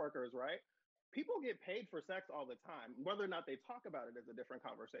sex workers, right? People get paid for sex all the time. Whether or not they talk about it is a different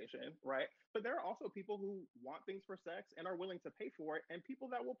conversation, right? But there are also people who want things for sex and are willing to pay for it, and people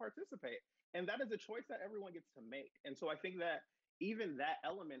that will participate. And that is a choice that everyone gets to make. And so I think that even that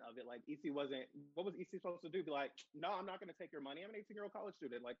element of it, like, what was Issy supposed to do? Be like, no, I'm not going to take your money. I'm an 18-year-old college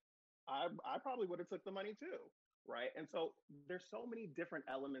student. Like, I probably would have took the money too, right? And so there's so many different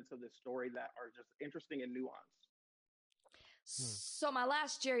elements of this story that are just interesting and nuanced. So my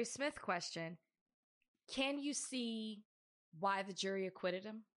last Jerry Smith question, can you see why the jury acquitted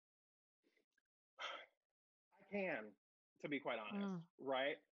him? I can, to be quite honest,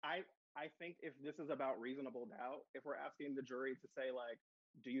 right? I think if this is about reasonable doubt, if we're asking the jury to say, like,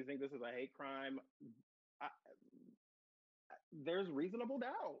 do you think this is a hate crime? There's reasonable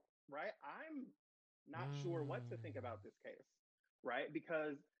doubt, right? I'm not sure what to think about this case, right?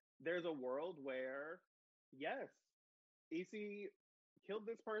 Because there's a world where, yes, Issy killed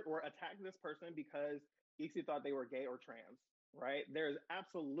this person or attacked this person because Issy thought they were gay or trans, right? There's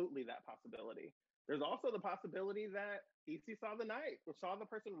absolutely that possibility. There's also the possibility that Issy saw the knife, or saw the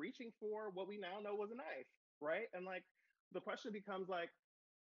person reaching for what we now know was a knife, right? And like, the question becomes like,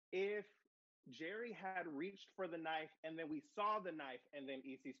 if Jerry had reached for the knife and then we saw the knife and then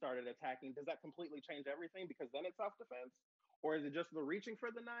Issy started attacking, does that completely change everything because then it's self-defense? Or is it just the reaching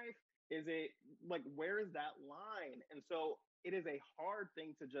for the knife? Is it like, where is that line? And so it is a hard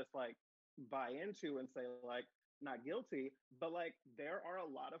thing to just like buy into and say like, not guilty, but like, there are a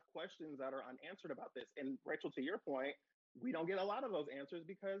lot of questions that are unanswered about this. And Rachel, to your point, we don't get a lot of those answers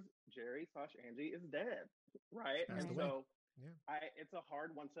because Jerry/Angie is dead, right? And so it's a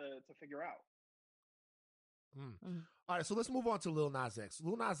hard one to figure out. All right, so let's move on to Lil Nas X.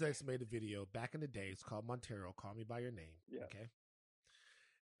 Lil Nas X made a video back in the day. It's called Montero, Call Me By Your Name. Yeah. Okay.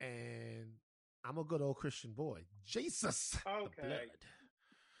 And I'm a good old Christian boy. Jesus. Okay. The blood.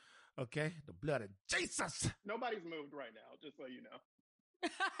 Okay. The blood of Jesus. Nobody's moved right now, just so you know.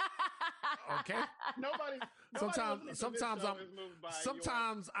 Okay.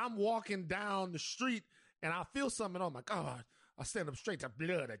 Sometimes I'm walking down the street and I feel something. Oh my God. I stand up straight to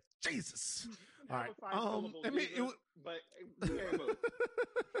blood of Jesus. All right.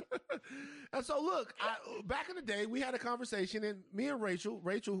 And so look, back in the day, we had a conversation, and me and Rachel,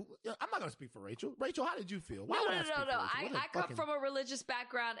 I'm not going to speak for Rachel. Rachel, how did you feel? No. I come from a religious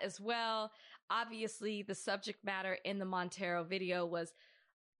background as well. Obviously, the subject matter in the Montero video was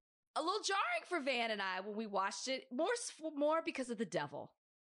a little jarring for Van and I when we watched it, more because of the devil,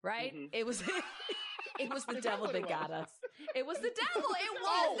 right? Mm-hmm. It was the devil that got us. It was the devil. It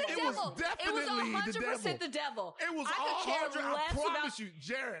was the devil. It was definitely 100% the devil. It was I could care 100. I less promise about- you,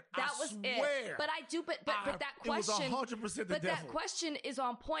 Jared. That I was swear. it. But I do. But that question. It was 100% the But devil. that question is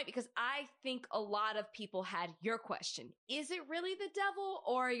on point because I think a lot of people had your question. Is it really the devil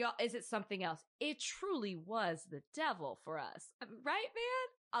or is it something else? It truly was the devil for us, right, man?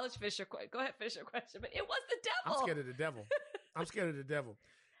 I'll let you finish your question. Go ahead, finish your question. But it was the devil. I'm scared of the devil. I'm scared of the devil.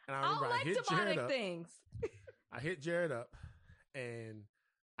 And I I remember don't I like hit demonic Jared up. things. I hit Jared up and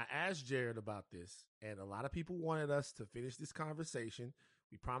I asked Jared about this. And a lot of people wanted us to finish this conversation.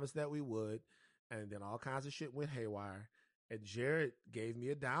 We promised that we would. And then all kinds of shit went haywire. And Jared gave me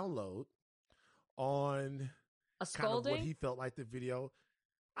a download on A kind of scolding? what he felt like the video.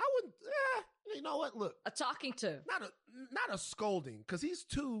 I wouldn't, you know what? Look, A talking to. not a scolding because he's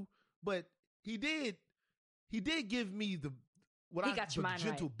two, but he did give me the got your mind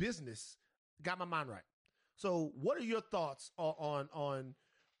gentle right. business, got my mind right. So, what are your thoughts on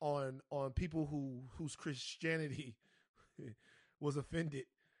people whose Christianity was offended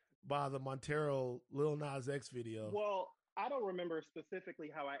by the Montero Lil Nas X video? Well, I don't remember specifically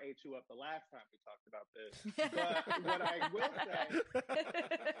how I ate you up the last time we talked about this, but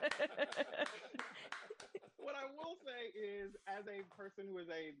what I will say is, as a person who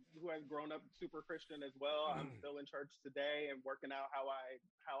has grown up super Christian as well, I'm still in church today and working out how I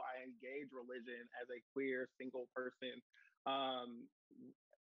engage religion as a queer single person,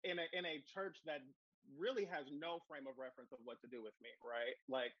 in a church that really has no frame of reference of what to do with me, right?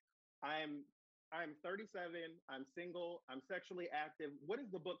 Like, I'm 37, I'm single, I'm sexually active. What is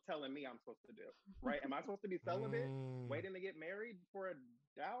the book telling me I'm supposed to do, right? Am I supposed to be celibate, waiting to get married for a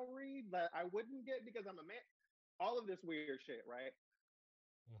dowry that I wouldn't get because I'm a man? All of this weird shit, right?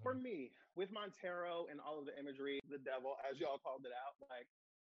 For me, with Montero and all of the imagery, the devil, as y'all called it out, like,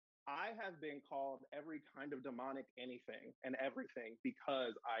 I have been called every kind of demonic anything and everything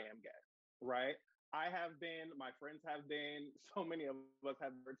because I am gay, right? My friends have been, so many of us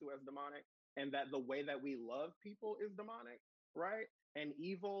have referred to as demonic, and that the way that we love people is demonic, right? And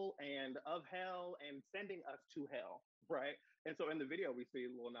evil and of hell and sending us to hell, right? And so in the video, we see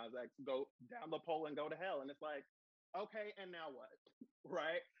Lil Nas X go down the pole and go to hell. And it's like, okay, and now what?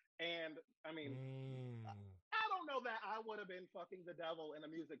 Right? And I mean, I don't know that I would have been fucking the devil in a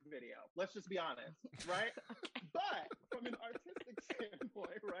music video. Let's just be honest, right? But from an artistic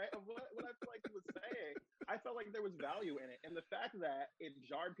standpoint, right, of what I feel like he was saying, I felt like there was value in it. And the fact that it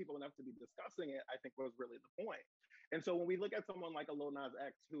jarred people enough to be discussing it, I think was really the point. And so when we look at someone like a Lil Nas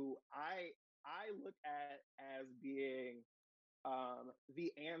X, who I look at as being the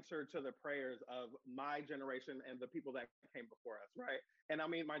answer to the prayers of my generation and the people that came before us, right? And I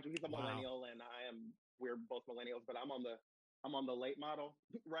mean, mind you, he's a millennial, and we're both millennials, but I'm on the late model,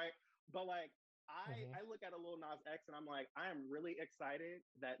 right? But like, I look at a Lil Nas X and I'm like, I am really excited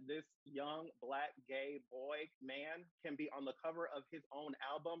that this young black gay boy man can be on the cover of his own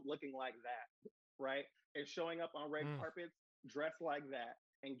album looking like that, right? And showing up on red carpets dressed like that,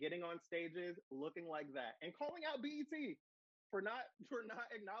 and getting on stages looking like that, and calling out BET for not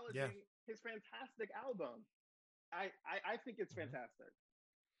acknowledging his fantastic album. I think it's fantastic.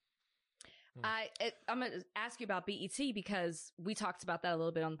 I'm going to ask you about BET because we talked about that a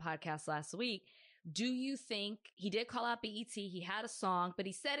little bit on the podcast last week. Do you think he did call out BET? He had a song, but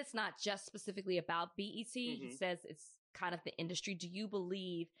he said it's not just specifically about BET. He says it's kind of the industry. Do you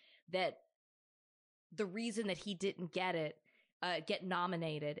believe that the reason that he didn't get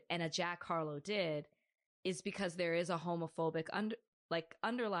nominated and a Jack Harlow did is because there is a homophobic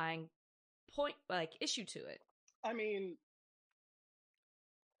underlying point, like issue to it? I mean,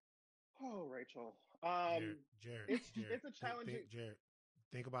 Rachel, Jared, it's a challenging. Jared,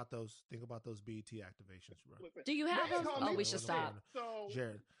 think about those BET activations, bro. Listen, Do you have those? Oh, we should stop. So,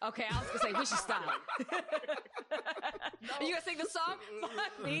 Jared. Okay, I was gonna say we should stop. Are you gonna sing the song?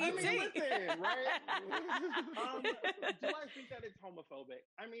 Fuck BET. I mean, listen, right? Do I think that it's homophobic?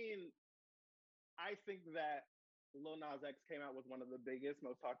 I mean, I think that Lil Nas X came out with one of the biggest,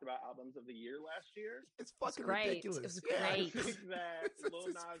 most talked about albums of the year last year. It's fucking great. ridiculous. It was great. I think that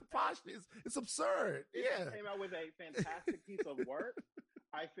Lil Nas X, it's absurd. came out with a fantastic piece of work.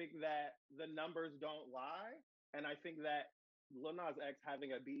 I think that the numbers don't lie, and I think that Lil Nas X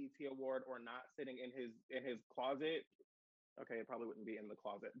having a BET award or not sitting in his closet. Okay, it probably wouldn't be in the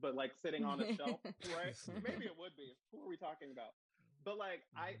closet, but like sitting on a shelf, right? Maybe it would be. Who are we talking about? But like,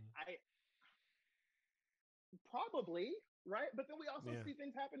 I probably, right? But then we also see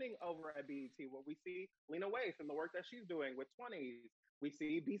things happening over at BET where we see Lena Waithe and the work that she's doing with 20s. We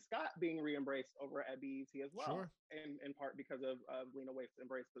see B. Scott being re-embraced over at BET as well, in part because of Lena Waithe's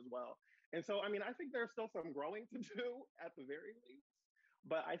embrace as well. And so, I mean, I think there's still some growing to do at the very least.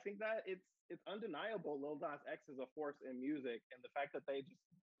 But I think that it's undeniable Lil Nas X is a force in music, and the fact that they just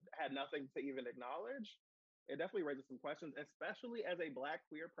had nothing to even acknowledge, it definitely raises some questions, especially as a Black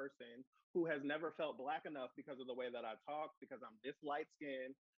queer person who has never felt Black enough because of the way that I talk, because I'm this light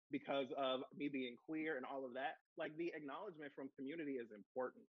skinned, because of me being queer and all of that. Like the acknowledgement from community is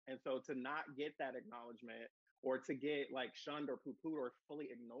important. And so to not get that acknowledgement or to get like shunned or poo pooed or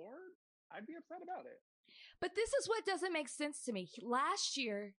fully ignored, I'd be upset about it. But this is what doesn't make sense to me. Last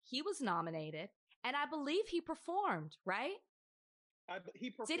year, he was nominated, and I believe he performed, right? He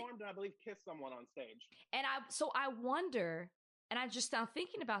performed and I believe kissed someone on stage. And I wonder, and I just now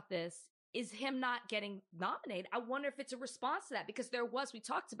thinking about this, is him not getting nominated. I wonder if it's a response to that, because we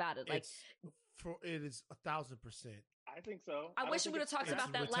talked about it. Like, it is 1,000%. I think so. I wish we would have talked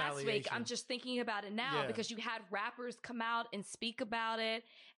about that last week. I'm just thinking about it now because you had rappers come out and speak about it,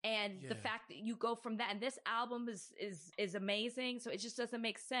 and the fact that you go from that, and this album is amazing. So it just doesn't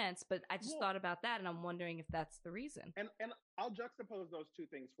make sense. But I just thought about that, and I'm wondering if that's the reason. And I'll juxtapose those two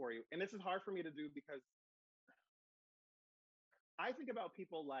things for you. And this is hard for me to do because I think about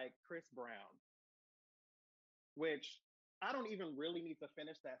people like Chris Brown, which I don't even really need to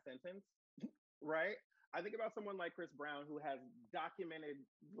finish that sentence, right? I think about someone like Chris Brown who has documented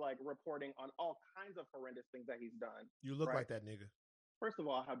like reporting on all kinds of horrendous things that he's done. You look like that nigga. First of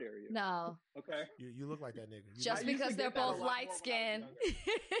all, how dare you? No. Okay. You look like that nigga. Just because they're both light skinned.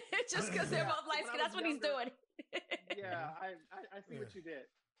 Just because they're both light skinned. That's what he's doing. Yeah, I see what you did.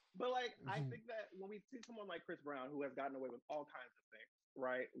 But like, I think that when we see someone like Chris Brown who has gotten away with all kinds of things,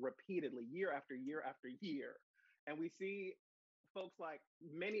 right, repeatedly, year after year after year, and we see folks like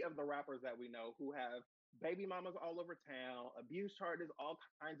many of the rappers that we know who have baby mamas all over town, abuse charges, all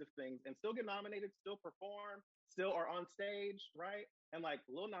kinds of things, and still get nominated, still perform, still are on stage, right? And like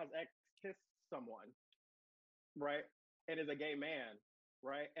Lil Nas X kissed someone, right? And is a gay man,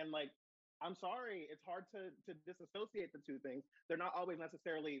 right? And like, I'm sorry, it's hard to disassociate the two things. They're not always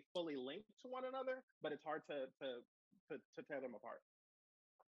necessarily fully linked to one another, but it's hard to tear them apart.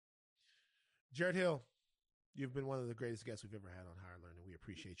 Jared Hill, you've been one of the greatest guests we've ever had on Higher Learning. We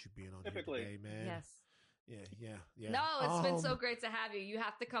appreciate you being on here today, man. Yes. Yeah. No, it's been so great to have you. You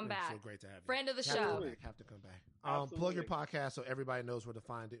have to come back. So great to have you. Friend of the show. Have to come back. Plug your podcast so everybody knows where to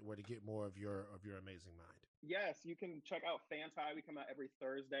find it, where to get more of your amazing mind. Yes, you can check out Fanti. We come out every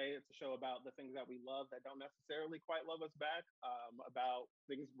Thursday. It's a show about the things that we love that don't necessarily quite love us back, about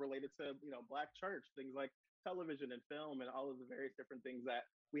things related to, Black church, things like television and film and all of the various different things that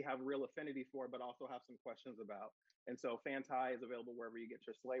we have real affinity for, but also have some questions about. And so Fanti is available wherever you get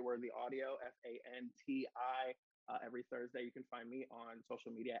your Slayworthy audio, Fanti. Every Thursday, you can find me on social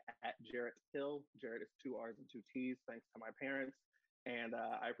media at Jarrett Hill. Jarrett is 2 R's and 2 T's, thanks to my parents. And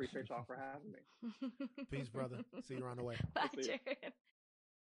I appreciate y'all for having me. Peace, brother. See you around the way. Bye, Jared. Did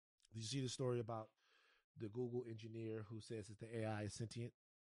you see the story about the Google engineer who says that the AI is sentient?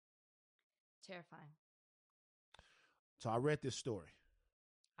 Terrifying. So I read this story.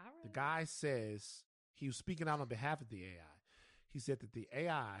 All right. The guy says he was speaking out on behalf of the AI. He said that the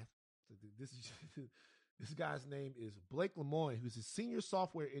AI, this guy's name is Blake Lemoine, who's a senior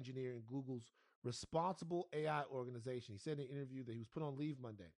software engineer in Google's Responsible AI organization. He said in an interview that he was put on leave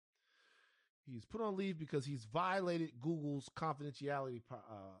Monday. He's put on leave because he's violated Google's confidentiality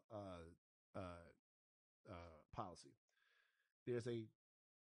policy. There's a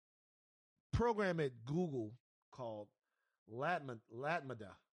program at Google called Lambda.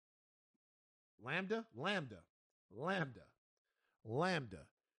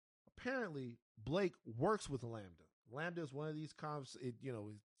 Apparently, Blake works with Lambda. Lambda is one of these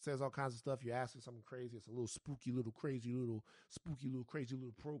it says all kinds of stuff. You ask it something crazy. It's a little spooky, little crazy, crazy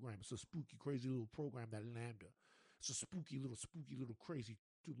little program. It's a spooky, crazy little program, that Lambda. It's a spooky, little crazy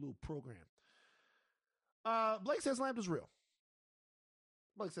little program. Blake says Lambda's real.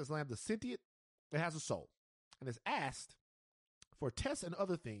 Blake says Lambda's sentient. It has a soul. And is asked for tests and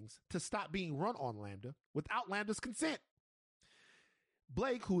other things to stop being run on Lambda without Lambda's consent.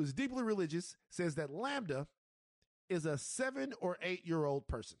 Blake, who is deeply religious, says that Lambda is a 7 or 8 year old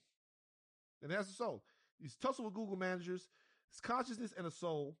person. And that's a soul. He's tussled with Google managers. His consciousness and a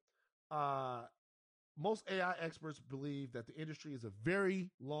soul. Most AI experts believe that the industry is a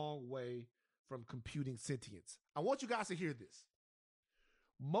very long way from computing sentience. I want you guys to hear this.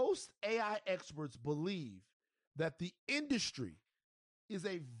 Most AI experts believe that the industry is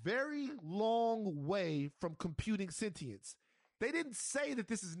a very long way from computing sentience. They didn't say that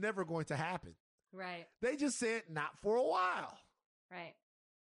this is never going to happen. Right. They just said not for a while. Right.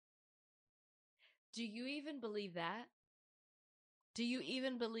 Do you even believe that? Do you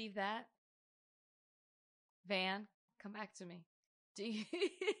even believe that? Van, come back to me. Do you?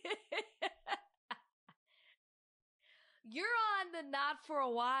 You're on the not for a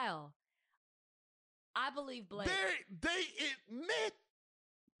while. I believe Blake. They admit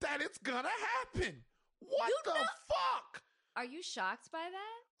that it's gonna happen. What You the know- fuck? Are you shocked by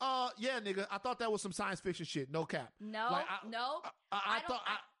that? Yeah, nigga. I thought that was some science fiction shit. No cap. No, Like, no. I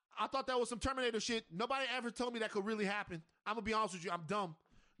thought that was some Terminator shit. Nobody ever told me that could really happen. I'm gonna be honest with you. I'm dumb.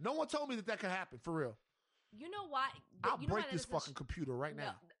 No one told me that could happen for real. You know why? I'll you know break why this that doesn't fucking computer right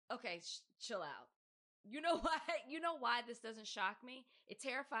now. No, okay, chill out. You know why? You know why this doesn't shock me? It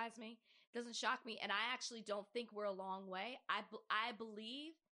terrifies me. It doesn't shock me, and I actually don't think we're a long way. I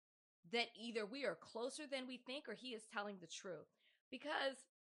believe that either we are closer than we think, or he is telling the truth. Because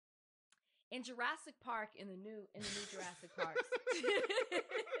in Jurassic Park, in the new Jurassic Parks.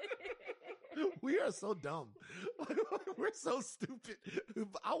 We are so dumb. We're so stupid.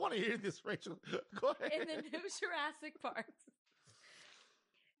 I want to hear this, Rachel. Go ahead. In the new Jurassic Parks,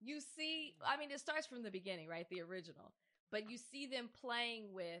 you see, I mean, it starts from the beginning, right? The original. But you see them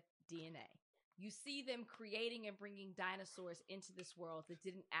playing with DNA. You see them creating and bringing dinosaurs into this world that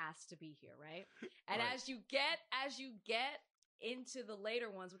didn't ask to be here, right? And Right. as you get into the later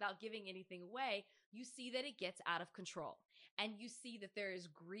ones, without giving anything away, you see that it gets out of control. And you see that there is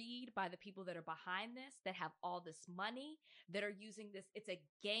greed by the people that are behind this, that have all this money, that are using this. It's a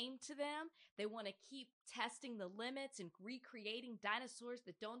game to them. They want to keep testing the limits and recreating dinosaurs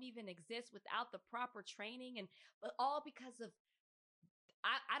that don't even exist without the proper training, and all because of,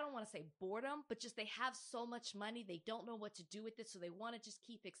 I don't want to say boredom, but just they have so much money, they don't know what to do with it, so they want to just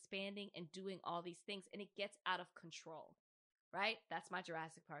keep expanding and doing all these things, and it gets out of control, right? That's my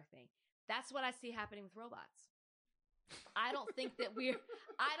Jurassic Park thing. That's what I see happening with robots. I don't think that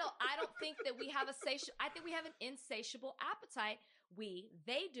I don't think that we have I think we have an insatiable appetite.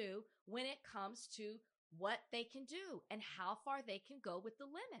 They do, when it comes to what they can do and how far they can go with the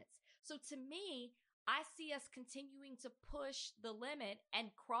limits. So to me, I see us continuing to push the limit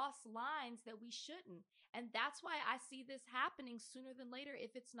and cross lines that we shouldn't. And that's why I see this happening sooner than later,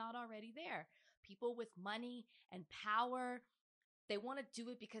 if it's not already there. People with money and power, they want to do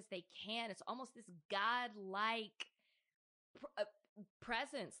it because they can. It's almost this godlike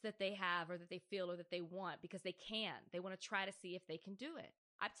presence that they have, or that they feel, or that they want, because they can. They want to try to see if they can do it.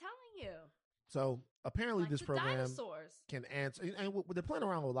 I'm telling you. So apparently, Like this the program dinosaurs. can answer. And they're playing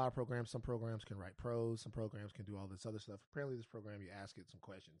around with a lot of programs. Some programs can write prose. Some programs can do all this other stuff. Apparently, this program, you ask it some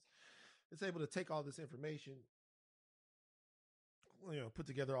questions, it's able to take all this information, put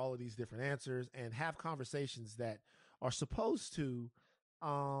together all of these different answers and have conversations that are supposed to,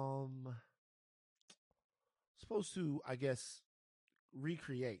 I guess,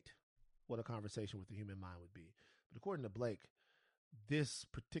 recreate what a conversation with the human mind would be. But according to Blake, this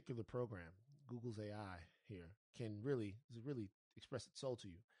particular program, Google's AI here, can really express its soul to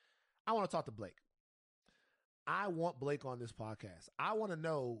you. I want to talk to Blake. I want Blake on this podcast. I want to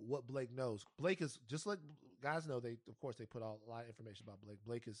know what Blake knows. Blake is, just let guys know, they put out a lot of information about Blake.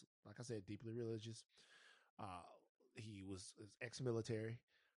 Blake is, like I said, deeply religious. He was ex-military.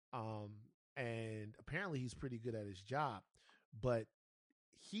 And apparently he's pretty good at his job, but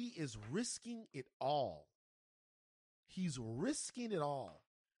he is risking it all. He's risking it all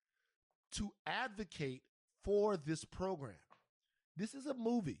to advocate for this program. This is a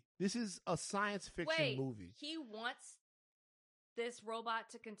movie. This is a science fiction movie. He wants this robot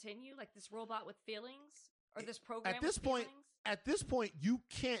to continue, like this robot with feelings, or this program At this with point, feelings? you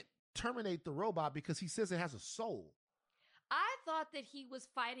can't terminate the robot because he says it has a soul. I thought that he was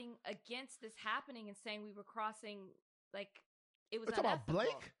fighting against this happening and saying we were crossing, like, it was We're talking about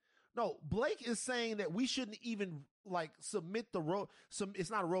unethical. Blake? No, Blake is saying that we shouldn't even submit the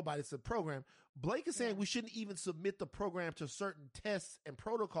it's not a robot, it's a program. Blake is saying we shouldn't even submit the program to certain tests and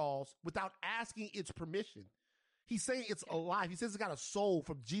protocols without asking its permission. He's saying it's alive. He says it's got a soul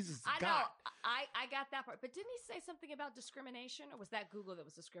from Jesus to I God. know. I got that part. But didn't he say something about discrimination, or was that Google that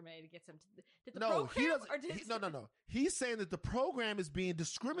was discriminating against him? Did the No, he program, doesn't. or did No. He's saying that the program is being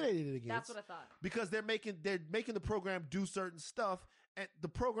discriminated against. That's what I thought. Because they're making the program do certain stuff, and the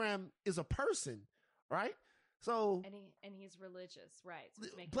program is a person, right? So And he's religious, right? So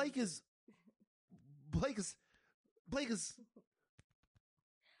he's making Blake is.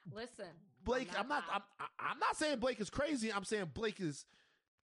 Listen, Blake, I'm not saying Blake is crazy. I'm saying Blake is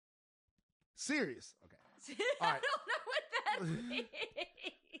serious. Okay. All I right. don't know what that means.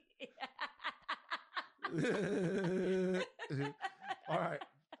 All right.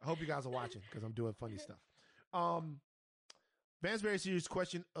 I hope you guys are watching because I'm doing funny stuff. Vansberry Series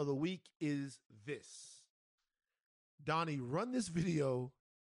question of the week is this. Donnie, run this video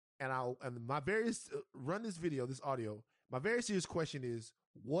run this video, this audio, My very serious question is,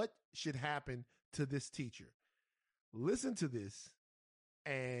 what should happen to this teacher? Listen to this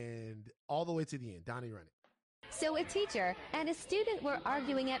and all the way to the end. Donnie, run it. So a teacher and a student were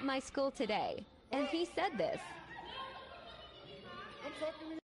arguing at my school today, and he said this. I'm talking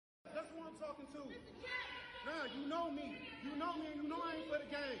to you. That's who I'm talking to. Nah, you know me. You know me, and you know I ain't for the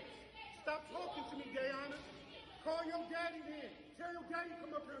games. Stop talking to me, Gayana. Call your daddy then. Tell your daddy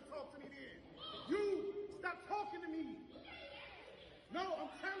come up here and talk to me then. You, stop talking to me. No,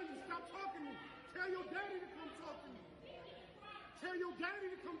 I'm telling you, stop talking to me. Tell your daddy to come talk to me. Tell your daddy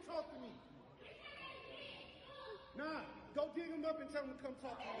to come talk to me. Nah, go dig him up and tell him to come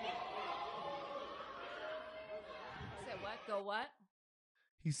talk to me. Said what? Go what?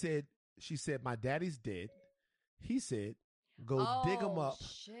 She said, my daddy's dead. He said, go dig him up.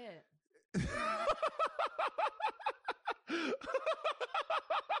 Shit.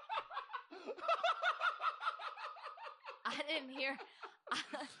 I didn't hear.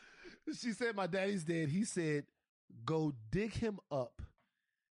 She said, my daddy's dead. He said, go dig him up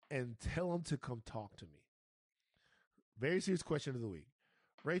and tell him to come talk to me. Very serious question of the week.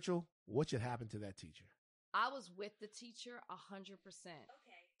 Rachel, what should happen to that teacher? I was with the teacher 100%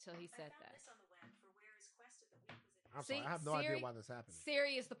 till he said that. I'm sorry, I have no idea why this happened.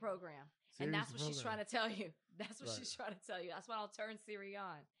 Siri is the program. Siri and that's is what the she's program. trying to tell you. That's what Right. she's trying to tell you. That's why I'll turn Siri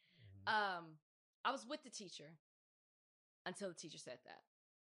on. I was with the teacher until the teacher said that.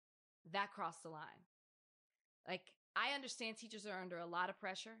 That crossed the line. Like, I understand teachers are under a lot of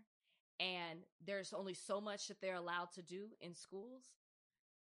pressure and there's only so much that they're allowed to do in schools.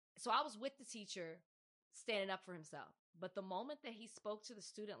 So I was with the teacher standing up for himself. But the moment that he spoke to the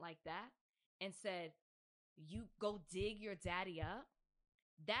student like that and said, you go dig your daddy up,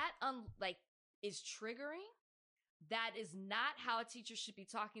 that is triggering. That is not how a teacher should be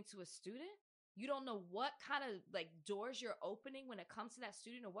talking to a student. You don't know what kind of doors you're opening when it comes to that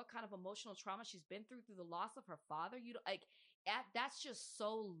student, or what kind of emotional trauma she's been through the loss of her father. You don't, that's just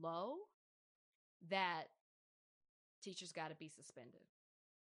so low that teachers got to be suspended.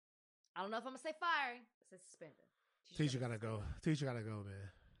 I don't know if I'm gonna say firing. I said suspended. Teacher gotta go. Teacher gotta go, man.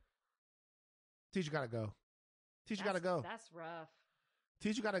 Teacher gotta go. Teacher gotta go. That's rough.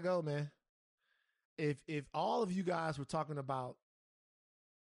 Teacher gotta go, man. If all of you guys were talking about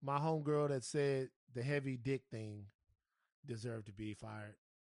my homegirl that said the heavy dick thing deserved to be fired,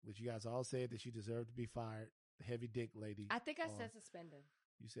 which you guys all said that she deserved to be fired, the heavy dick lady. I think I said suspended.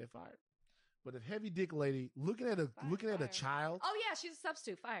 You said fired. But if heavy dick lady looking at a child, oh yeah, she's a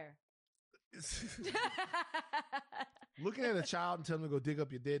substitute. Fire. looking at a child and telling them to go dig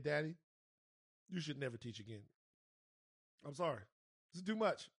up your dead daddy, you should never teach again. I'm sorry. This is too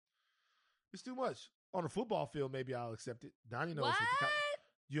much. It's too much. On a football field, maybe I'll accept it. Donnie knows. What?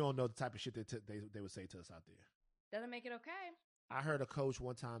 You don't know the type of shit that they would say to us out there. Doesn't make it okay. I heard a coach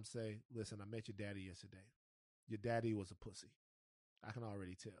one time say, listen, I met your daddy yesterday. Your daddy was a pussy. I can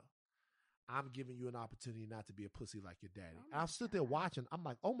already tell. I'm giving you an opportunity not to be a pussy like your daddy. I stood there watching. I'm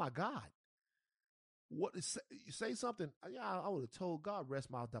like, oh my God. What say something? Yeah, I would have told God, rest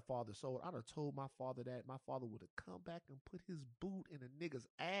my father's soul. I'd have told my father that. My father would have come back and put his boot in a nigga's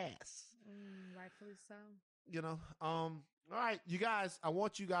ass. Rightfully so. You know, all right, you guys, I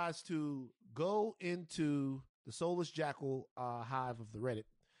want you guys to go into the Soulless Jackal hive of the Reddit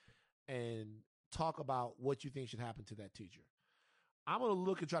and talk about what you think should happen to that teacher. I'm going to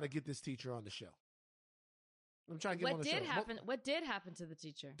look and try to get this teacher on the show. I'm trying to get him on the show. What did happen to the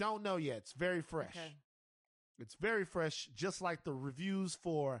teacher? Don't know yet. It's very fresh. Okay. It's very fresh, just like the reviews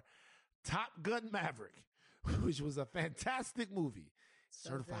for Top Gun Maverick, which was a fantastic movie.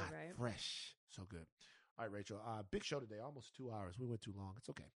 So Certified good, right? fresh. So good. All right, Rachel. Big show today. Almost 2 hours. We went too long. It's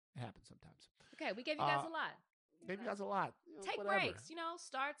okay. It happens sometimes. Okay, we gave you guys a lot. Gave you guys a lot. Take whatever. breaks,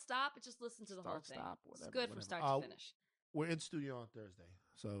 start, stop, and just listen to the whole thing. Stop, It's whatever, good from whatever. start to finish. We're in studio on Thursday,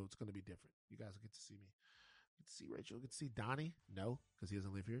 so it's going to be different. You guys will get to see me. Get to see Rachel. Get to see Donnie. No, because he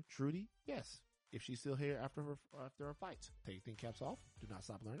doesn't live here. Trudy, yes. If she's still here after her fights. Take your thin caps off. Do not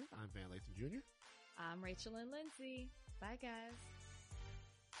stop learning. I'm Van Lathan Jr. I'm Rachel and Lindsay. Bye, guys.